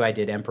the issue I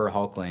did, Emperor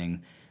Hulkling,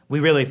 we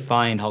really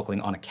find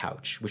Hulkling on a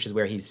couch, which is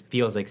where he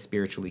feels like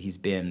spiritually he's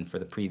been for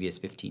the previous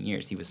 15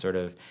 years. He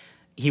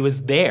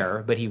was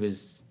there, but he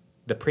was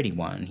the pretty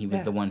one. He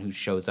was the one who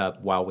shows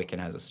up while Wiccan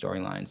has a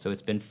storyline. So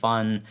it's been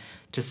fun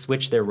to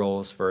switch their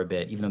roles for a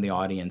bit, even though the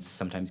audience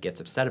sometimes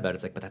gets upset about it.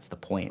 It's like, but that's the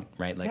point,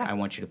 right? Like, I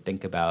want you to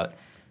think about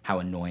how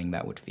annoying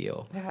that would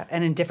feel. Yeah,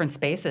 and in different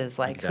spaces,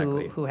 like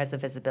who has the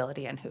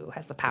visibility and who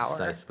has the power.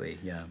 Precisely,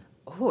 yeah.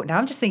 Oh, now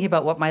I'm just thinking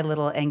about what my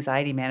little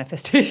anxiety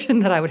manifestation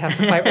that I would have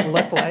to fight would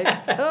look like.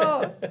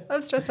 Oh,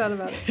 I'm stressed out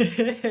about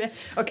it.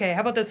 Okay,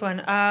 how about this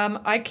one?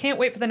 I can't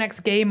wait for the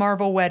next gay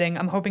Marvel wedding.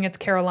 I'm hoping it's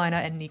Carolina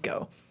and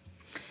Nico.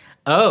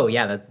 Oh,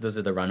 yeah, those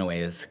are the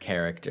Runaways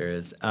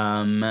characters.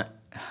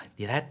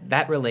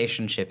 That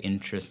relationship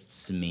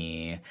interests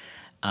me.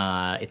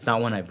 It's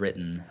not one I've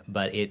written,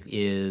 but it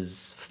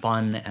is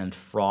fun and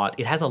fraught.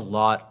 It has a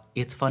lot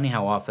it's funny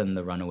how often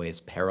the Runaways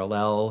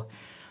parallel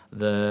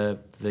the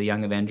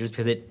Young Avengers,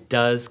 because it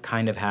does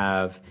kind of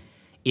have,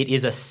 it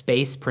is a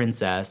space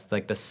princess,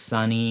 like the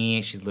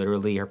sunny, she's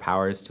literally, her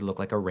power is to look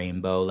like a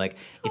rainbow. Like,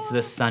 it's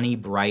the sunny,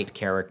 bright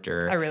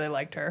character. I really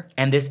liked her.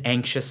 And this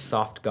anxious,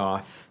 soft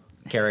goth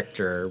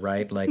character,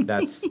 right? Like,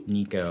 that's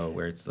Nico,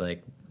 where it's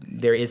like,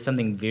 there is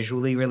something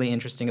visually really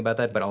interesting about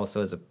that, but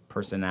also as a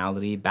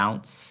personality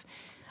bounce,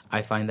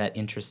 I find that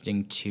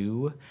interesting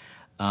too.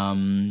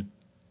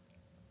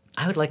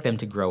 I would like them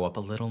to grow up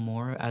a little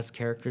more as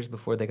characters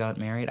before they got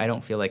married. I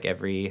don't feel like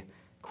every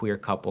queer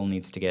couple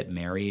needs to get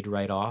married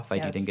right off. I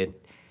do think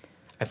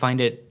I find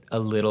it a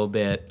little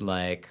bit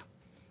like,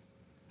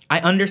 I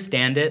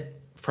understand it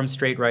from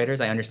straight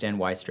writers. I understand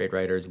why straight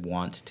writers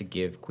want to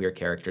give queer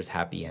characters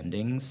happy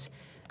endings.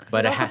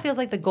 But it also feels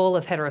like the goal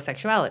of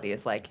heterosexuality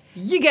is like,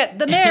 you get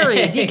the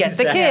married, you get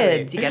the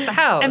kids, you get the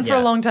house. And for a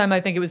long time, I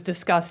think it was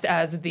discussed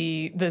as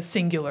the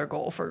singular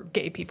goal for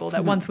gay people,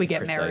 that once we get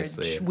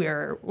Precisely.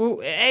 married,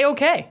 we're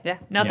A-okay. Yeah.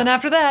 Nothing Yeah.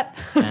 after that.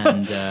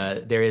 And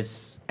there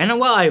is, and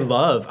well,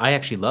 I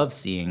actually love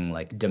seeing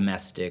like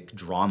domestic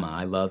drama.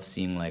 I love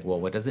seeing like, well,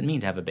 what does it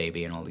mean to have a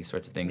baby and all these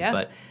sorts of things. Yeah.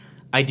 But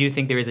I do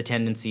think there is a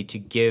tendency to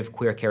give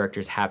queer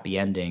characters happy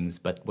endings,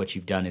 but what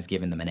you've done is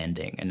given them an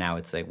ending. And now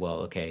it's like,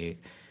 well, okay,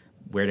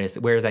 where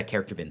has that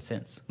character been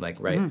since? Like,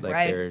 right?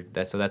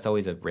 right. So that's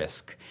always a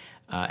risk.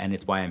 And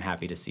it's why I'm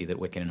happy to see that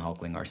Wiccan and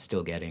Hulkling are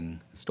still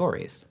getting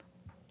stories.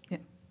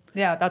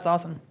 Yeah, that's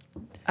awesome.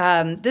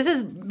 This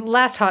is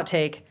last hot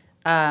take,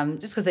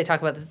 just because they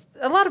talk about this.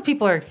 A lot of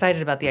people are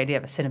excited about the idea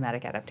of a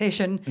cinematic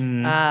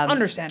adaptation.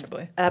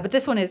 Understandably. But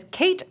this one is,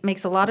 Kate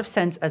makes a lot of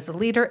sense as the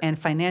leader and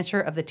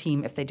financier of the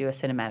team if they do a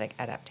cinematic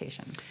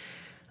adaptation.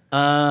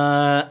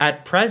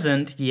 At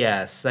present,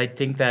 yes. I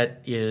think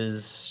that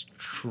is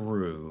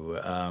true.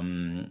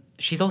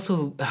 She's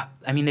also,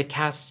 I mean, they've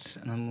cast,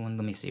 let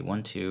me see,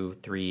 1, 2,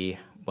 3.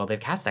 Well, they've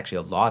cast actually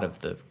a lot of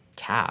the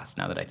cast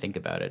now that I think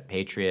about it.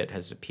 Patriot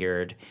has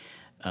appeared.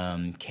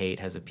 Kate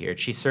has appeared.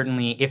 She's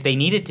certainly, if they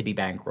needed to be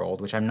bankrolled,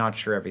 which I'm not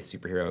sure every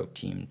superhero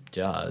team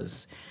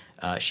does,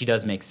 she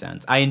does make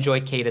sense. I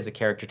enjoy Kate as a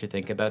character to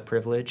think about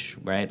privilege,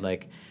 right?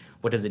 Like,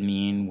 what does it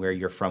mean where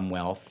you're from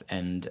wealth?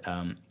 And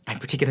I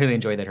particularly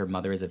enjoy that her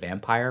mother is a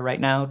vampire right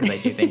now, because I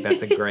do think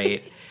that's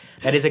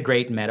that is a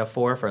great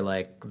metaphor for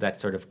like that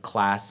sort of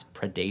class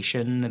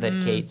predation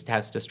that Kate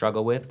has to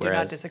struggle with. Do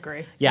not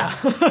disagree. Yeah.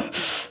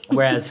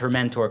 Whereas her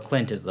mentor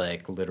Clint is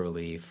like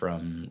literally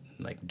from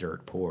like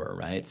dirt poor,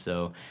 right?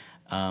 So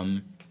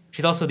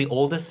she's also the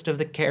oldest of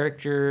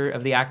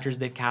the actors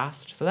they've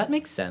cast. So that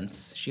makes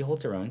sense. She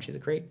holds her own. She's a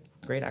great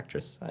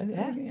actress. I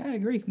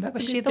agree. That's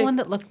Was a she good the take. one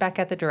that looked back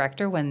at the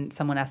director when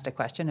someone asked a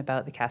question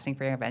about the casting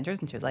for Young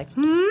Avengers, and she was like,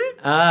 and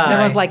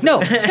everyone's like,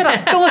 no, shut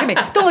up, don't look at me,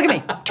 don't look at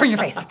me, turn your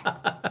face.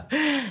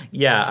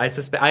 Yeah, I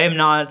suspect I am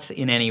not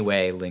in any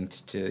way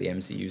linked to the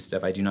MCU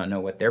stuff. I do not know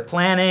what they're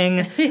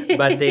planning,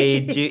 but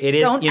they do. It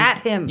is Don't at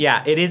him.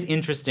 Yeah, it is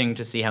interesting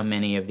to see how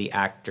many of the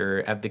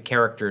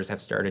characters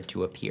have started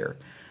to appear.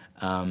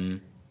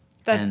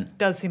 That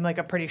does seem like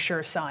a pretty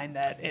sure sign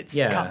that it's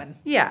coming.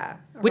 Yeah.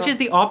 Which is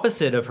the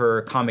opposite of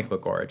her comic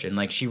book origin.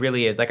 Like, she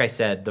really is, like I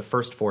said, the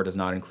first 4 does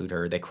not include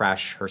her. They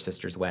crash her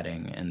sister's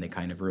wedding, and they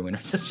kind of ruin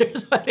her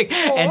sister's wedding.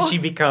 And she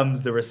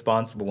becomes the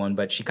responsible one,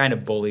 but she kind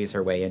of bullies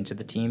her way into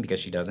the team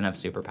because she doesn't have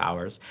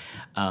superpowers.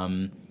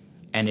 And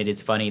it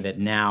is funny that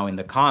now in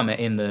the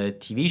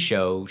TV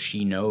show,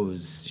 she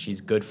knows she's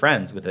good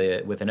friends with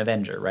an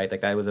Avenger, right? Like,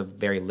 that was a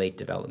very late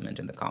development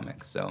in the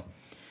comics. So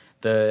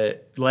the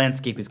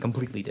landscape is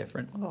completely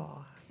different.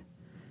 Oh.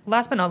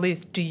 Last but not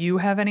least, do you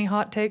have any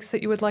hot takes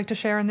that you would like to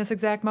share in this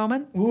exact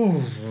moment?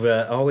 Ooh,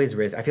 always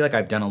risk. I feel like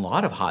I've done a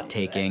lot of hot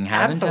taking,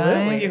 haven't I?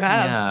 Absolutely. You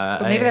have. Yeah,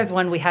 But maybe there's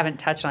one we haven't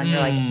touched on. You're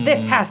like,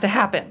 this has to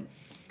happen.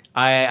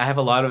 I have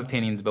a lot of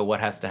opinions about what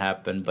has to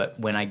happen, but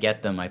when I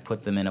get them, I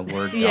put them in a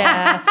Word doc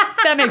Yeah,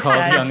 that makes called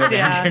sense. Young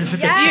Yeah. Avengers.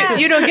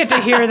 You don't get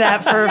to hear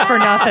that for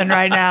nothing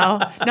right now.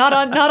 Not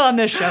on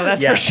this show,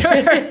 that's Yeah. for sure.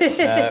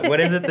 What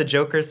is it the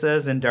Joker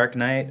says in Dark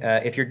Knight?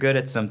 If you're good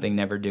at something,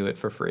 never do it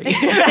for free.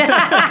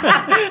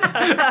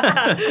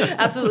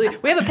 Absolutely.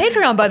 We have a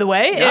Patreon, by the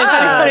way.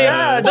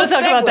 We'll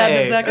talk about that in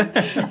a second.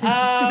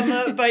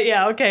 But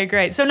yeah, okay,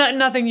 great. So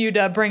nothing you'd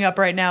bring up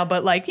right now,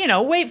 but like,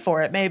 wait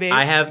for it maybe.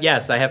 I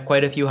have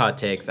quite a few hot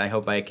takes. I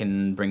hope I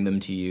can bring them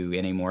to you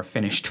in a more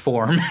finished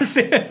form.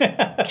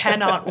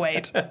 Cannot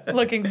wait.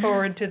 Looking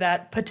forward to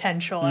that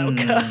potential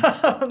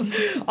outcome.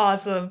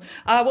 Awesome.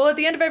 Well, at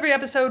the end of every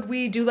episode,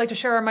 we do like to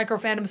share our micro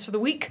fandoms for the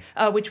week,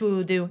 which we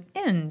will do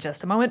in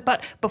just a moment.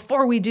 But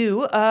before we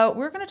do,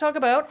 we're going to talk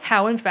about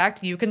how, in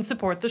fact, you can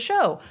support the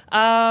show.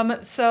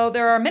 So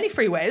there are many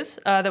free ways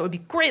that would be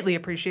greatly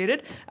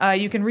appreciated.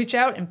 You can reach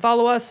out and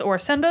follow us or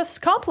send us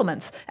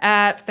compliments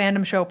at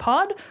Fandom Show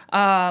Pod,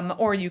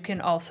 or you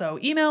can also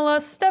email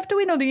us. Steph, do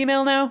we know the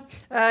email now?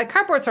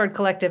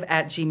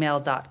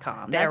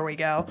 Cardboardswordcollective@gmail.com. There we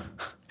go.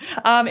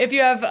 If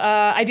you have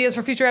ideas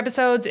for future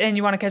episodes and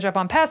you want to catch up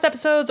on past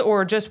episodes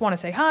or just want to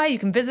say hi, you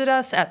can visit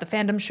us at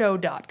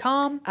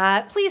thefandomshow.com.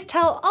 Please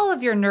tell all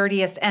of your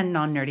nerdiest and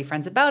non-nerdy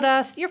friends about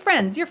us, your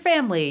friends, your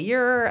family,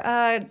 your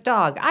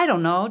dog. I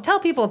don't know. Tell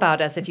people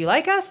about us if you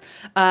like us.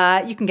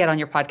 You can get on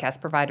your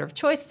podcast provider of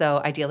choice, though,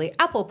 ideally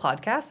Apple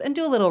Podcasts, and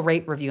do a little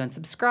rate, review, and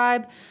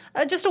subscribe.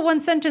 Just a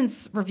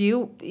one-sentence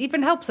review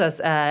even helps us.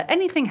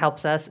 Anything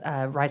helps us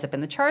rise up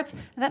in the charts,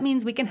 and that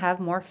means we can have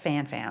more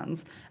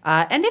fans.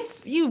 And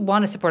if you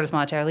want to support us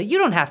monetarily, you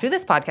don't have to.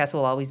 This podcast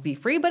will always be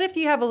free, but if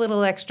you have a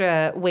little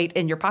extra weight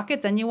in your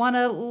pockets and you want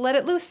to let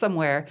it loose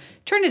somewhere,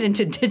 turn it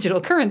into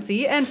digital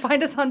currency and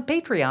find us on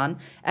Patreon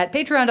at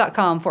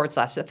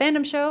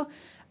patreon.com/thefandomshow.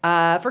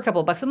 For a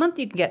couple of bucks a month,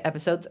 you can get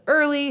episodes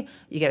early.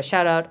 You get a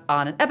shout out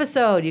on an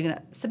episode. You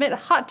can submit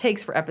hot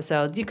takes for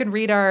episodes. You can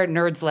read our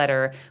Nerds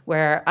Letter,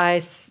 where I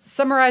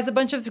summarize a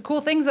bunch of cool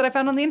things that I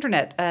found on the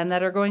internet and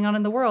that are going on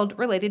in the world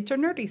related to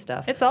nerdy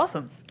stuff. It's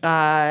awesome.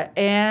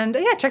 And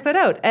yeah, check that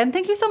out. And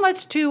thank you so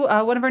much to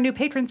one of our new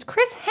patrons,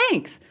 Chris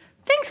Hanks.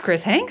 Thanks,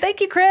 Chris Hanks.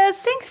 Thank you,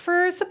 Chris. Thanks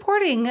for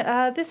supporting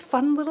this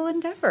fun little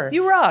endeavor.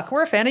 You rock.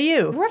 We're a fan of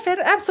you. We're a fan.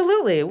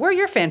 Absolutely. We're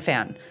your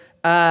fan.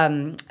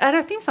 And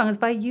our theme song is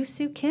by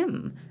Yusu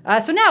Kim.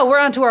 So now we're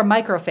on to our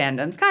micro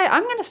fandoms. Kai,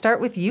 I'm going to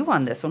start with you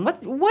on this one. What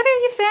are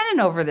you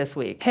fanning over this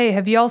week? Hey,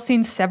 have you all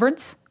seen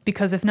Severance?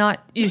 Because if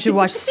not, you should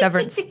watch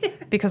Severance.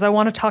 Because I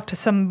want to talk to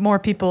some more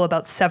people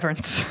about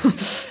Severance.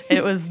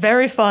 It was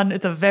very fun.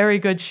 It's a very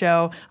good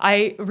show.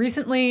 I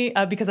recently,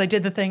 because I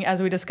did the thing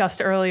as we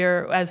discussed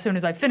earlier, as soon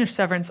as I finished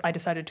Severance, I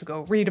decided to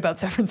go read about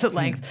Severance at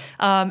length.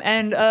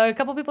 And a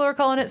couple people are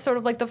calling it sort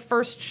of like the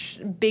first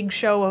big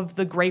show of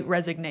the Great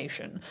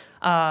Resignation.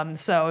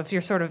 So if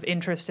you're sort of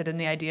interested in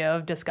the idea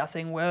of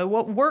discussing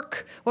what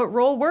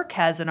role work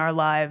has in our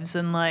lives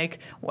and like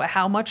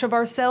how much of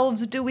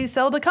ourselves do we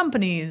sell to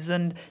companies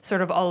and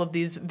sort of all of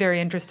these very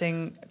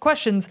interesting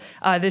questions,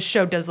 this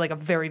show does like a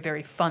very,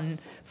 very fun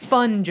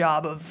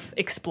job of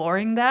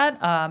exploring that.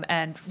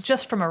 And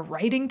just from a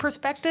writing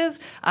perspective,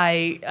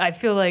 I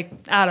feel like,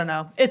 I don't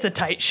know, it's a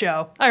tight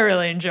show. I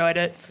really enjoyed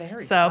it.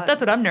 So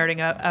that's what I'm nerding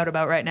out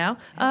about right now.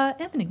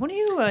 Anthony, what are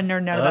you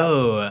nerding out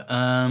about?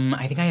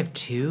 I think I have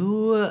two.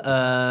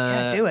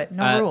 Yeah, do it.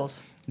 No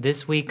rules.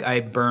 This week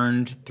I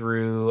burned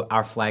through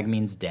Our Flag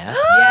Means Death.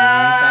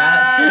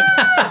 Yes!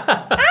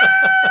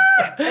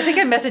 I think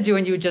I messaged you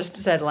and you just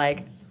said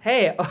like,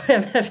 hey,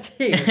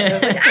 OMFT. I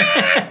was like,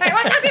 I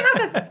want to talk to you about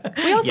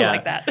this. We also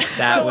like that.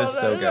 That was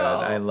so good.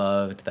 I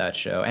loved that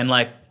show. And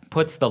like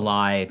puts the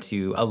lie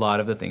to a lot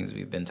of the things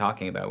we've been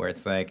talking about, where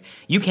it's like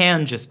you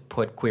can just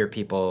put queer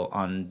people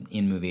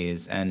in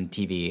movies and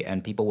TV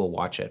and people will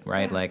watch it,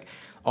 right? Yeah. Like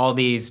all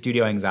these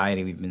studio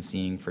anxiety we've been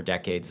seeing for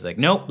decades is like,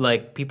 nope,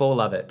 like people will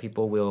love it.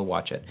 People will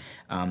watch it.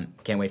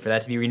 Can't wait for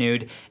that to be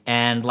renewed.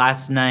 And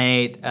last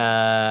night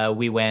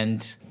we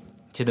went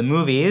to the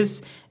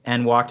movies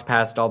and walked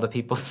past all the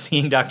people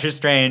seeing Doctor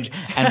Strange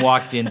and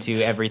walked into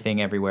Everything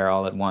Everywhere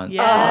All at Once.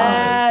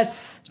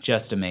 Yes!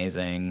 Just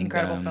amazing.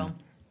 Incredible film.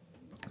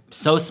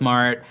 So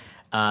smart,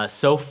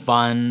 so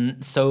fun,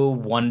 so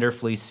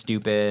wonderfully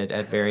stupid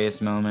at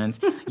various moments.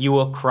 You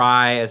will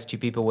cry as two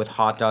people with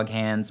hot dog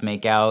hands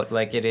make out.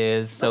 Like, it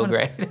is so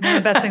great. One of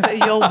the best things,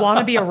 you'll want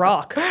to be a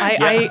rock.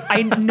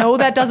 I know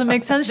that doesn't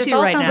make sense to you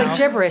right now. This all sounds like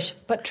gibberish,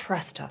 but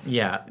trust us.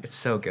 Yeah, it's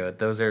so good.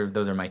 Those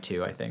are my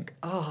two, I think.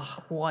 Oh,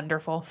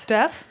 wonderful.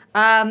 Steph?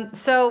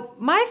 So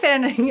my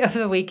fanning of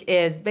the week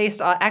is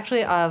based on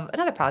actually of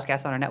another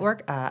podcast on our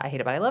network. I Hate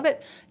It, But I Love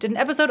It. Did an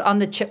episode on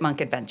the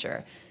Chipmunk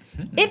Adventure.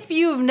 If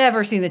you've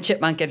never seen the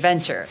Chipmunk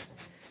Adventure,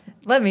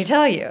 let me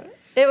tell you,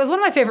 it was one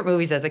of my favorite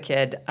movies as a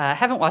kid.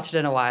 Haven't watched it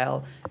in a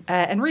while,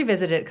 and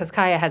revisited it because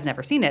Kaya has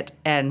never seen it,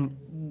 and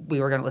we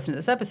were going to listen to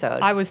this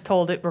episode. I was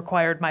told it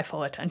required my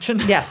full attention.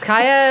 Yes,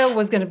 Kaya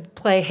was going to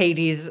play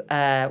Hades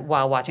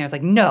while watching. I was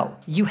like, no,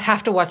 you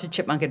have to watch the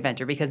Chipmunk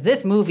Adventure because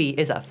this movie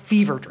is a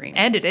fever dream.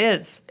 And it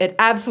is. It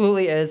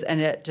absolutely is.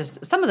 And it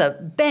just, some of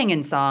the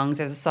banging songs,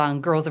 there's a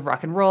song, Girls of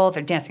Rock and Roll.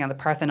 They're dancing on the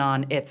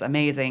Parthenon. It's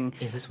amazing.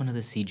 Is this one of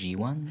the CG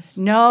ones?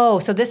 No.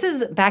 So this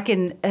is back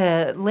in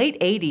late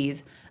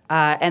 80s.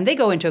 And they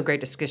go into a great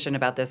discussion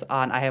about this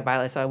on I Have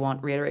Violet, so I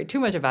won't reiterate too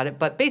much about it.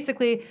 But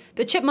basically,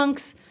 the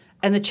Chipmunks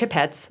and the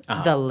Chipettes,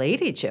 the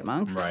lady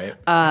chipmunks, right?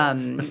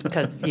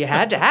 Because you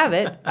had to have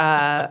it,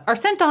 are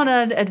sent on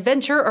an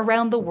adventure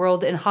around the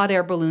world in hot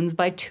air balloons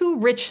by two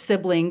rich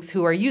siblings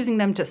who are using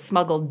them to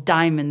smuggle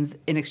diamonds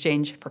in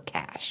exchange for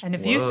cash. And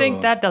if you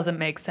think that doesn't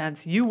make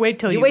sense, you wait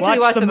till you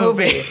watch the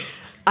movie.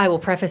 I will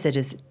preface it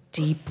as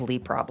deeply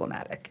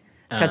problematic.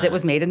 Because it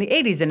was made in the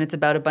 80s, and it's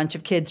about a bunch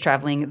of kids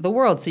traveling the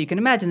world. So you can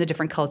imagine the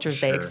different cultures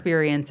they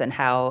experience and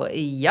how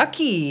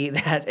yucky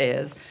that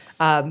is.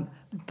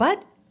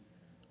 But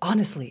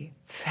honestly,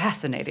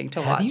 fascinating to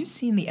watch. Have you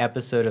seen the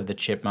episode of the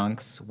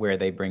Chipmunks where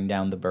they bring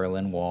down the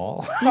Berlin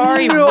Wall?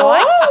 Sorry,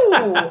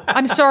 what?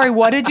 I'm sorry,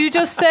 what did you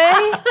just say?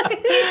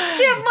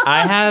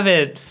 I have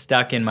it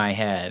stuck in my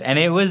head, and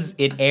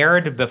it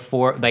aired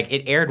before, like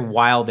it aired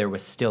while there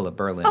was still a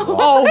Berlin Wall.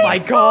 Oh my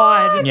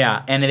God.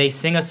 Yeah, and they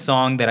sing a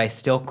song that I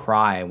still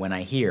cry when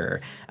I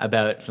hear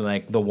about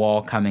like the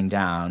wall coming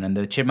down, and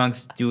the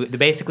Chipmunks do.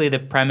 Basically, the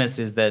premise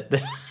is that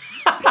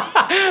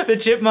the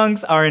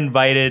Chipmunks are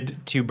invited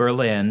to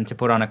Berlin to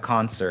put on a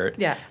concert.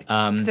 Yeah,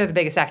 because they're the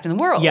biggest act in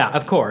the world. Yeah,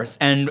 of course.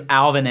 And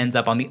Alvin ends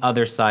up on the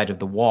other side of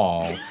the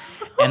wall,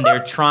 and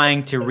they're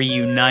trying to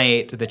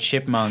reunite the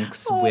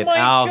Chipmunks with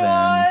Alvin.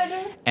 God.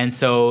 And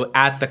so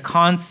at the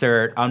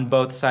concert, on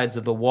both sides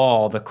of the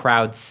wall, the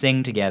crowd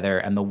sing together,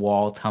 and the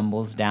wall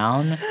tumbles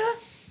down.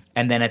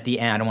 And then at the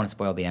end, I don't want to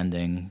spoil the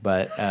ending,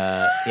 but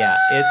yeah,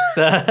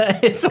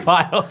 it's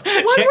wild. What were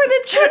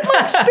the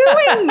Chipmunks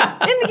doing in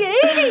the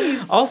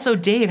 80s? Also,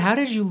 Dave, how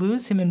did you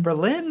lose him in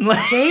Berlin?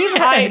 Dave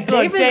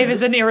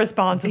is an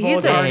irresponsible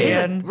He's a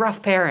guardian.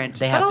 rough parent.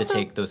 They But have also- to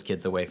take those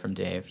kids away from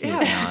Dave. He's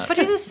Yeah, not. but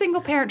he's a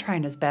single parent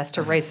trying his best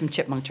to raise some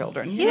chipmunk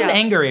children. He has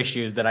anger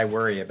issues that I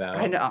worry about.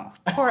 I know.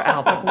 Poor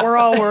Alvin. We're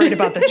all worried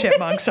about the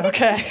Chipmunks,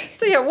 okay?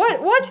 So yeah,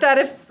 watch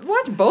that.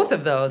 Watch both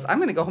of those. I'm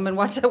gonna go home and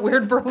watch that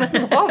weird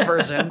Berlin Wall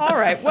version. All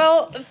right.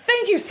 Well,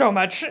 thank you so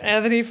much,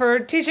 Anthony, for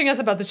teaching us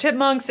about the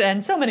Chipmunks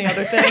and so many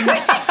other things.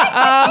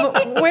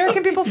 Where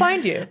can people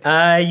find you?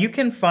 You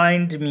can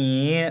find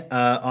me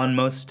on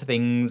most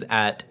things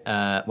at,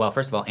 well,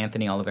 first of all,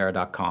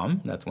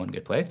 AnthonyOliveira.com. That's one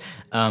good place.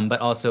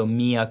 But also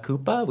Mea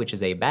Koopa, which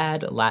is a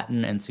bad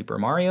Latin and Super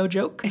Mario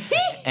joke.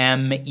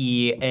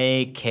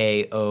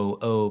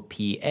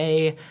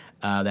 MEAKOOPA.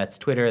 That's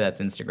Twitter, that's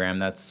Instagram,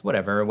 that's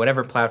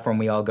whatever platform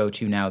we all go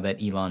to now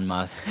that Elon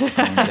Musk owns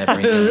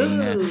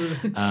everything.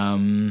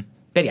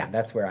 But yeah,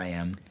 that's where I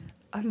am.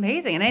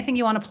 Amazing. And anything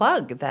you want to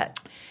plug that?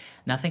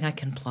 Nothing I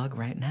can plug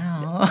right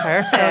now.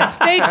 Perfect.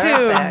 Stay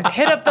tuned.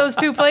 Hit up those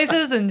two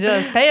places and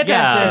just pay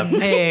attention. Yeah,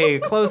 pay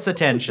close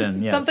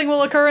attention. Yes. Something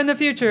will occur in the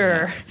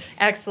future. Yeah.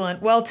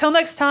 Excellent. Well, till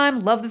next time,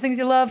 love the things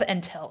you love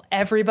and tell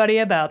everybody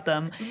about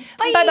them.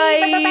 Bye.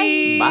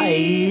 Bye-bye.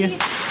 Bye.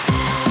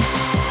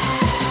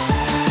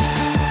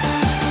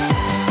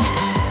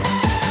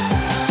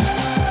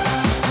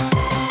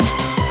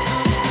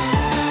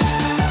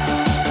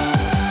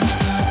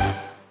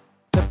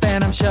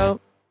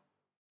 Show.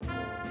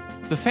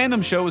 The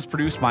Fandom Show is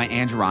produced by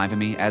Andrew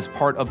Ivamy as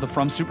part of the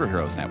From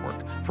Superheroes Network.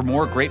 For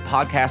more great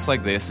podcasts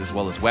like this, as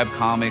well as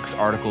webcomics,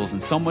 articles,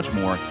 and so much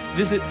more,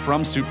 visit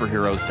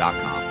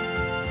FromSuperheroes.com.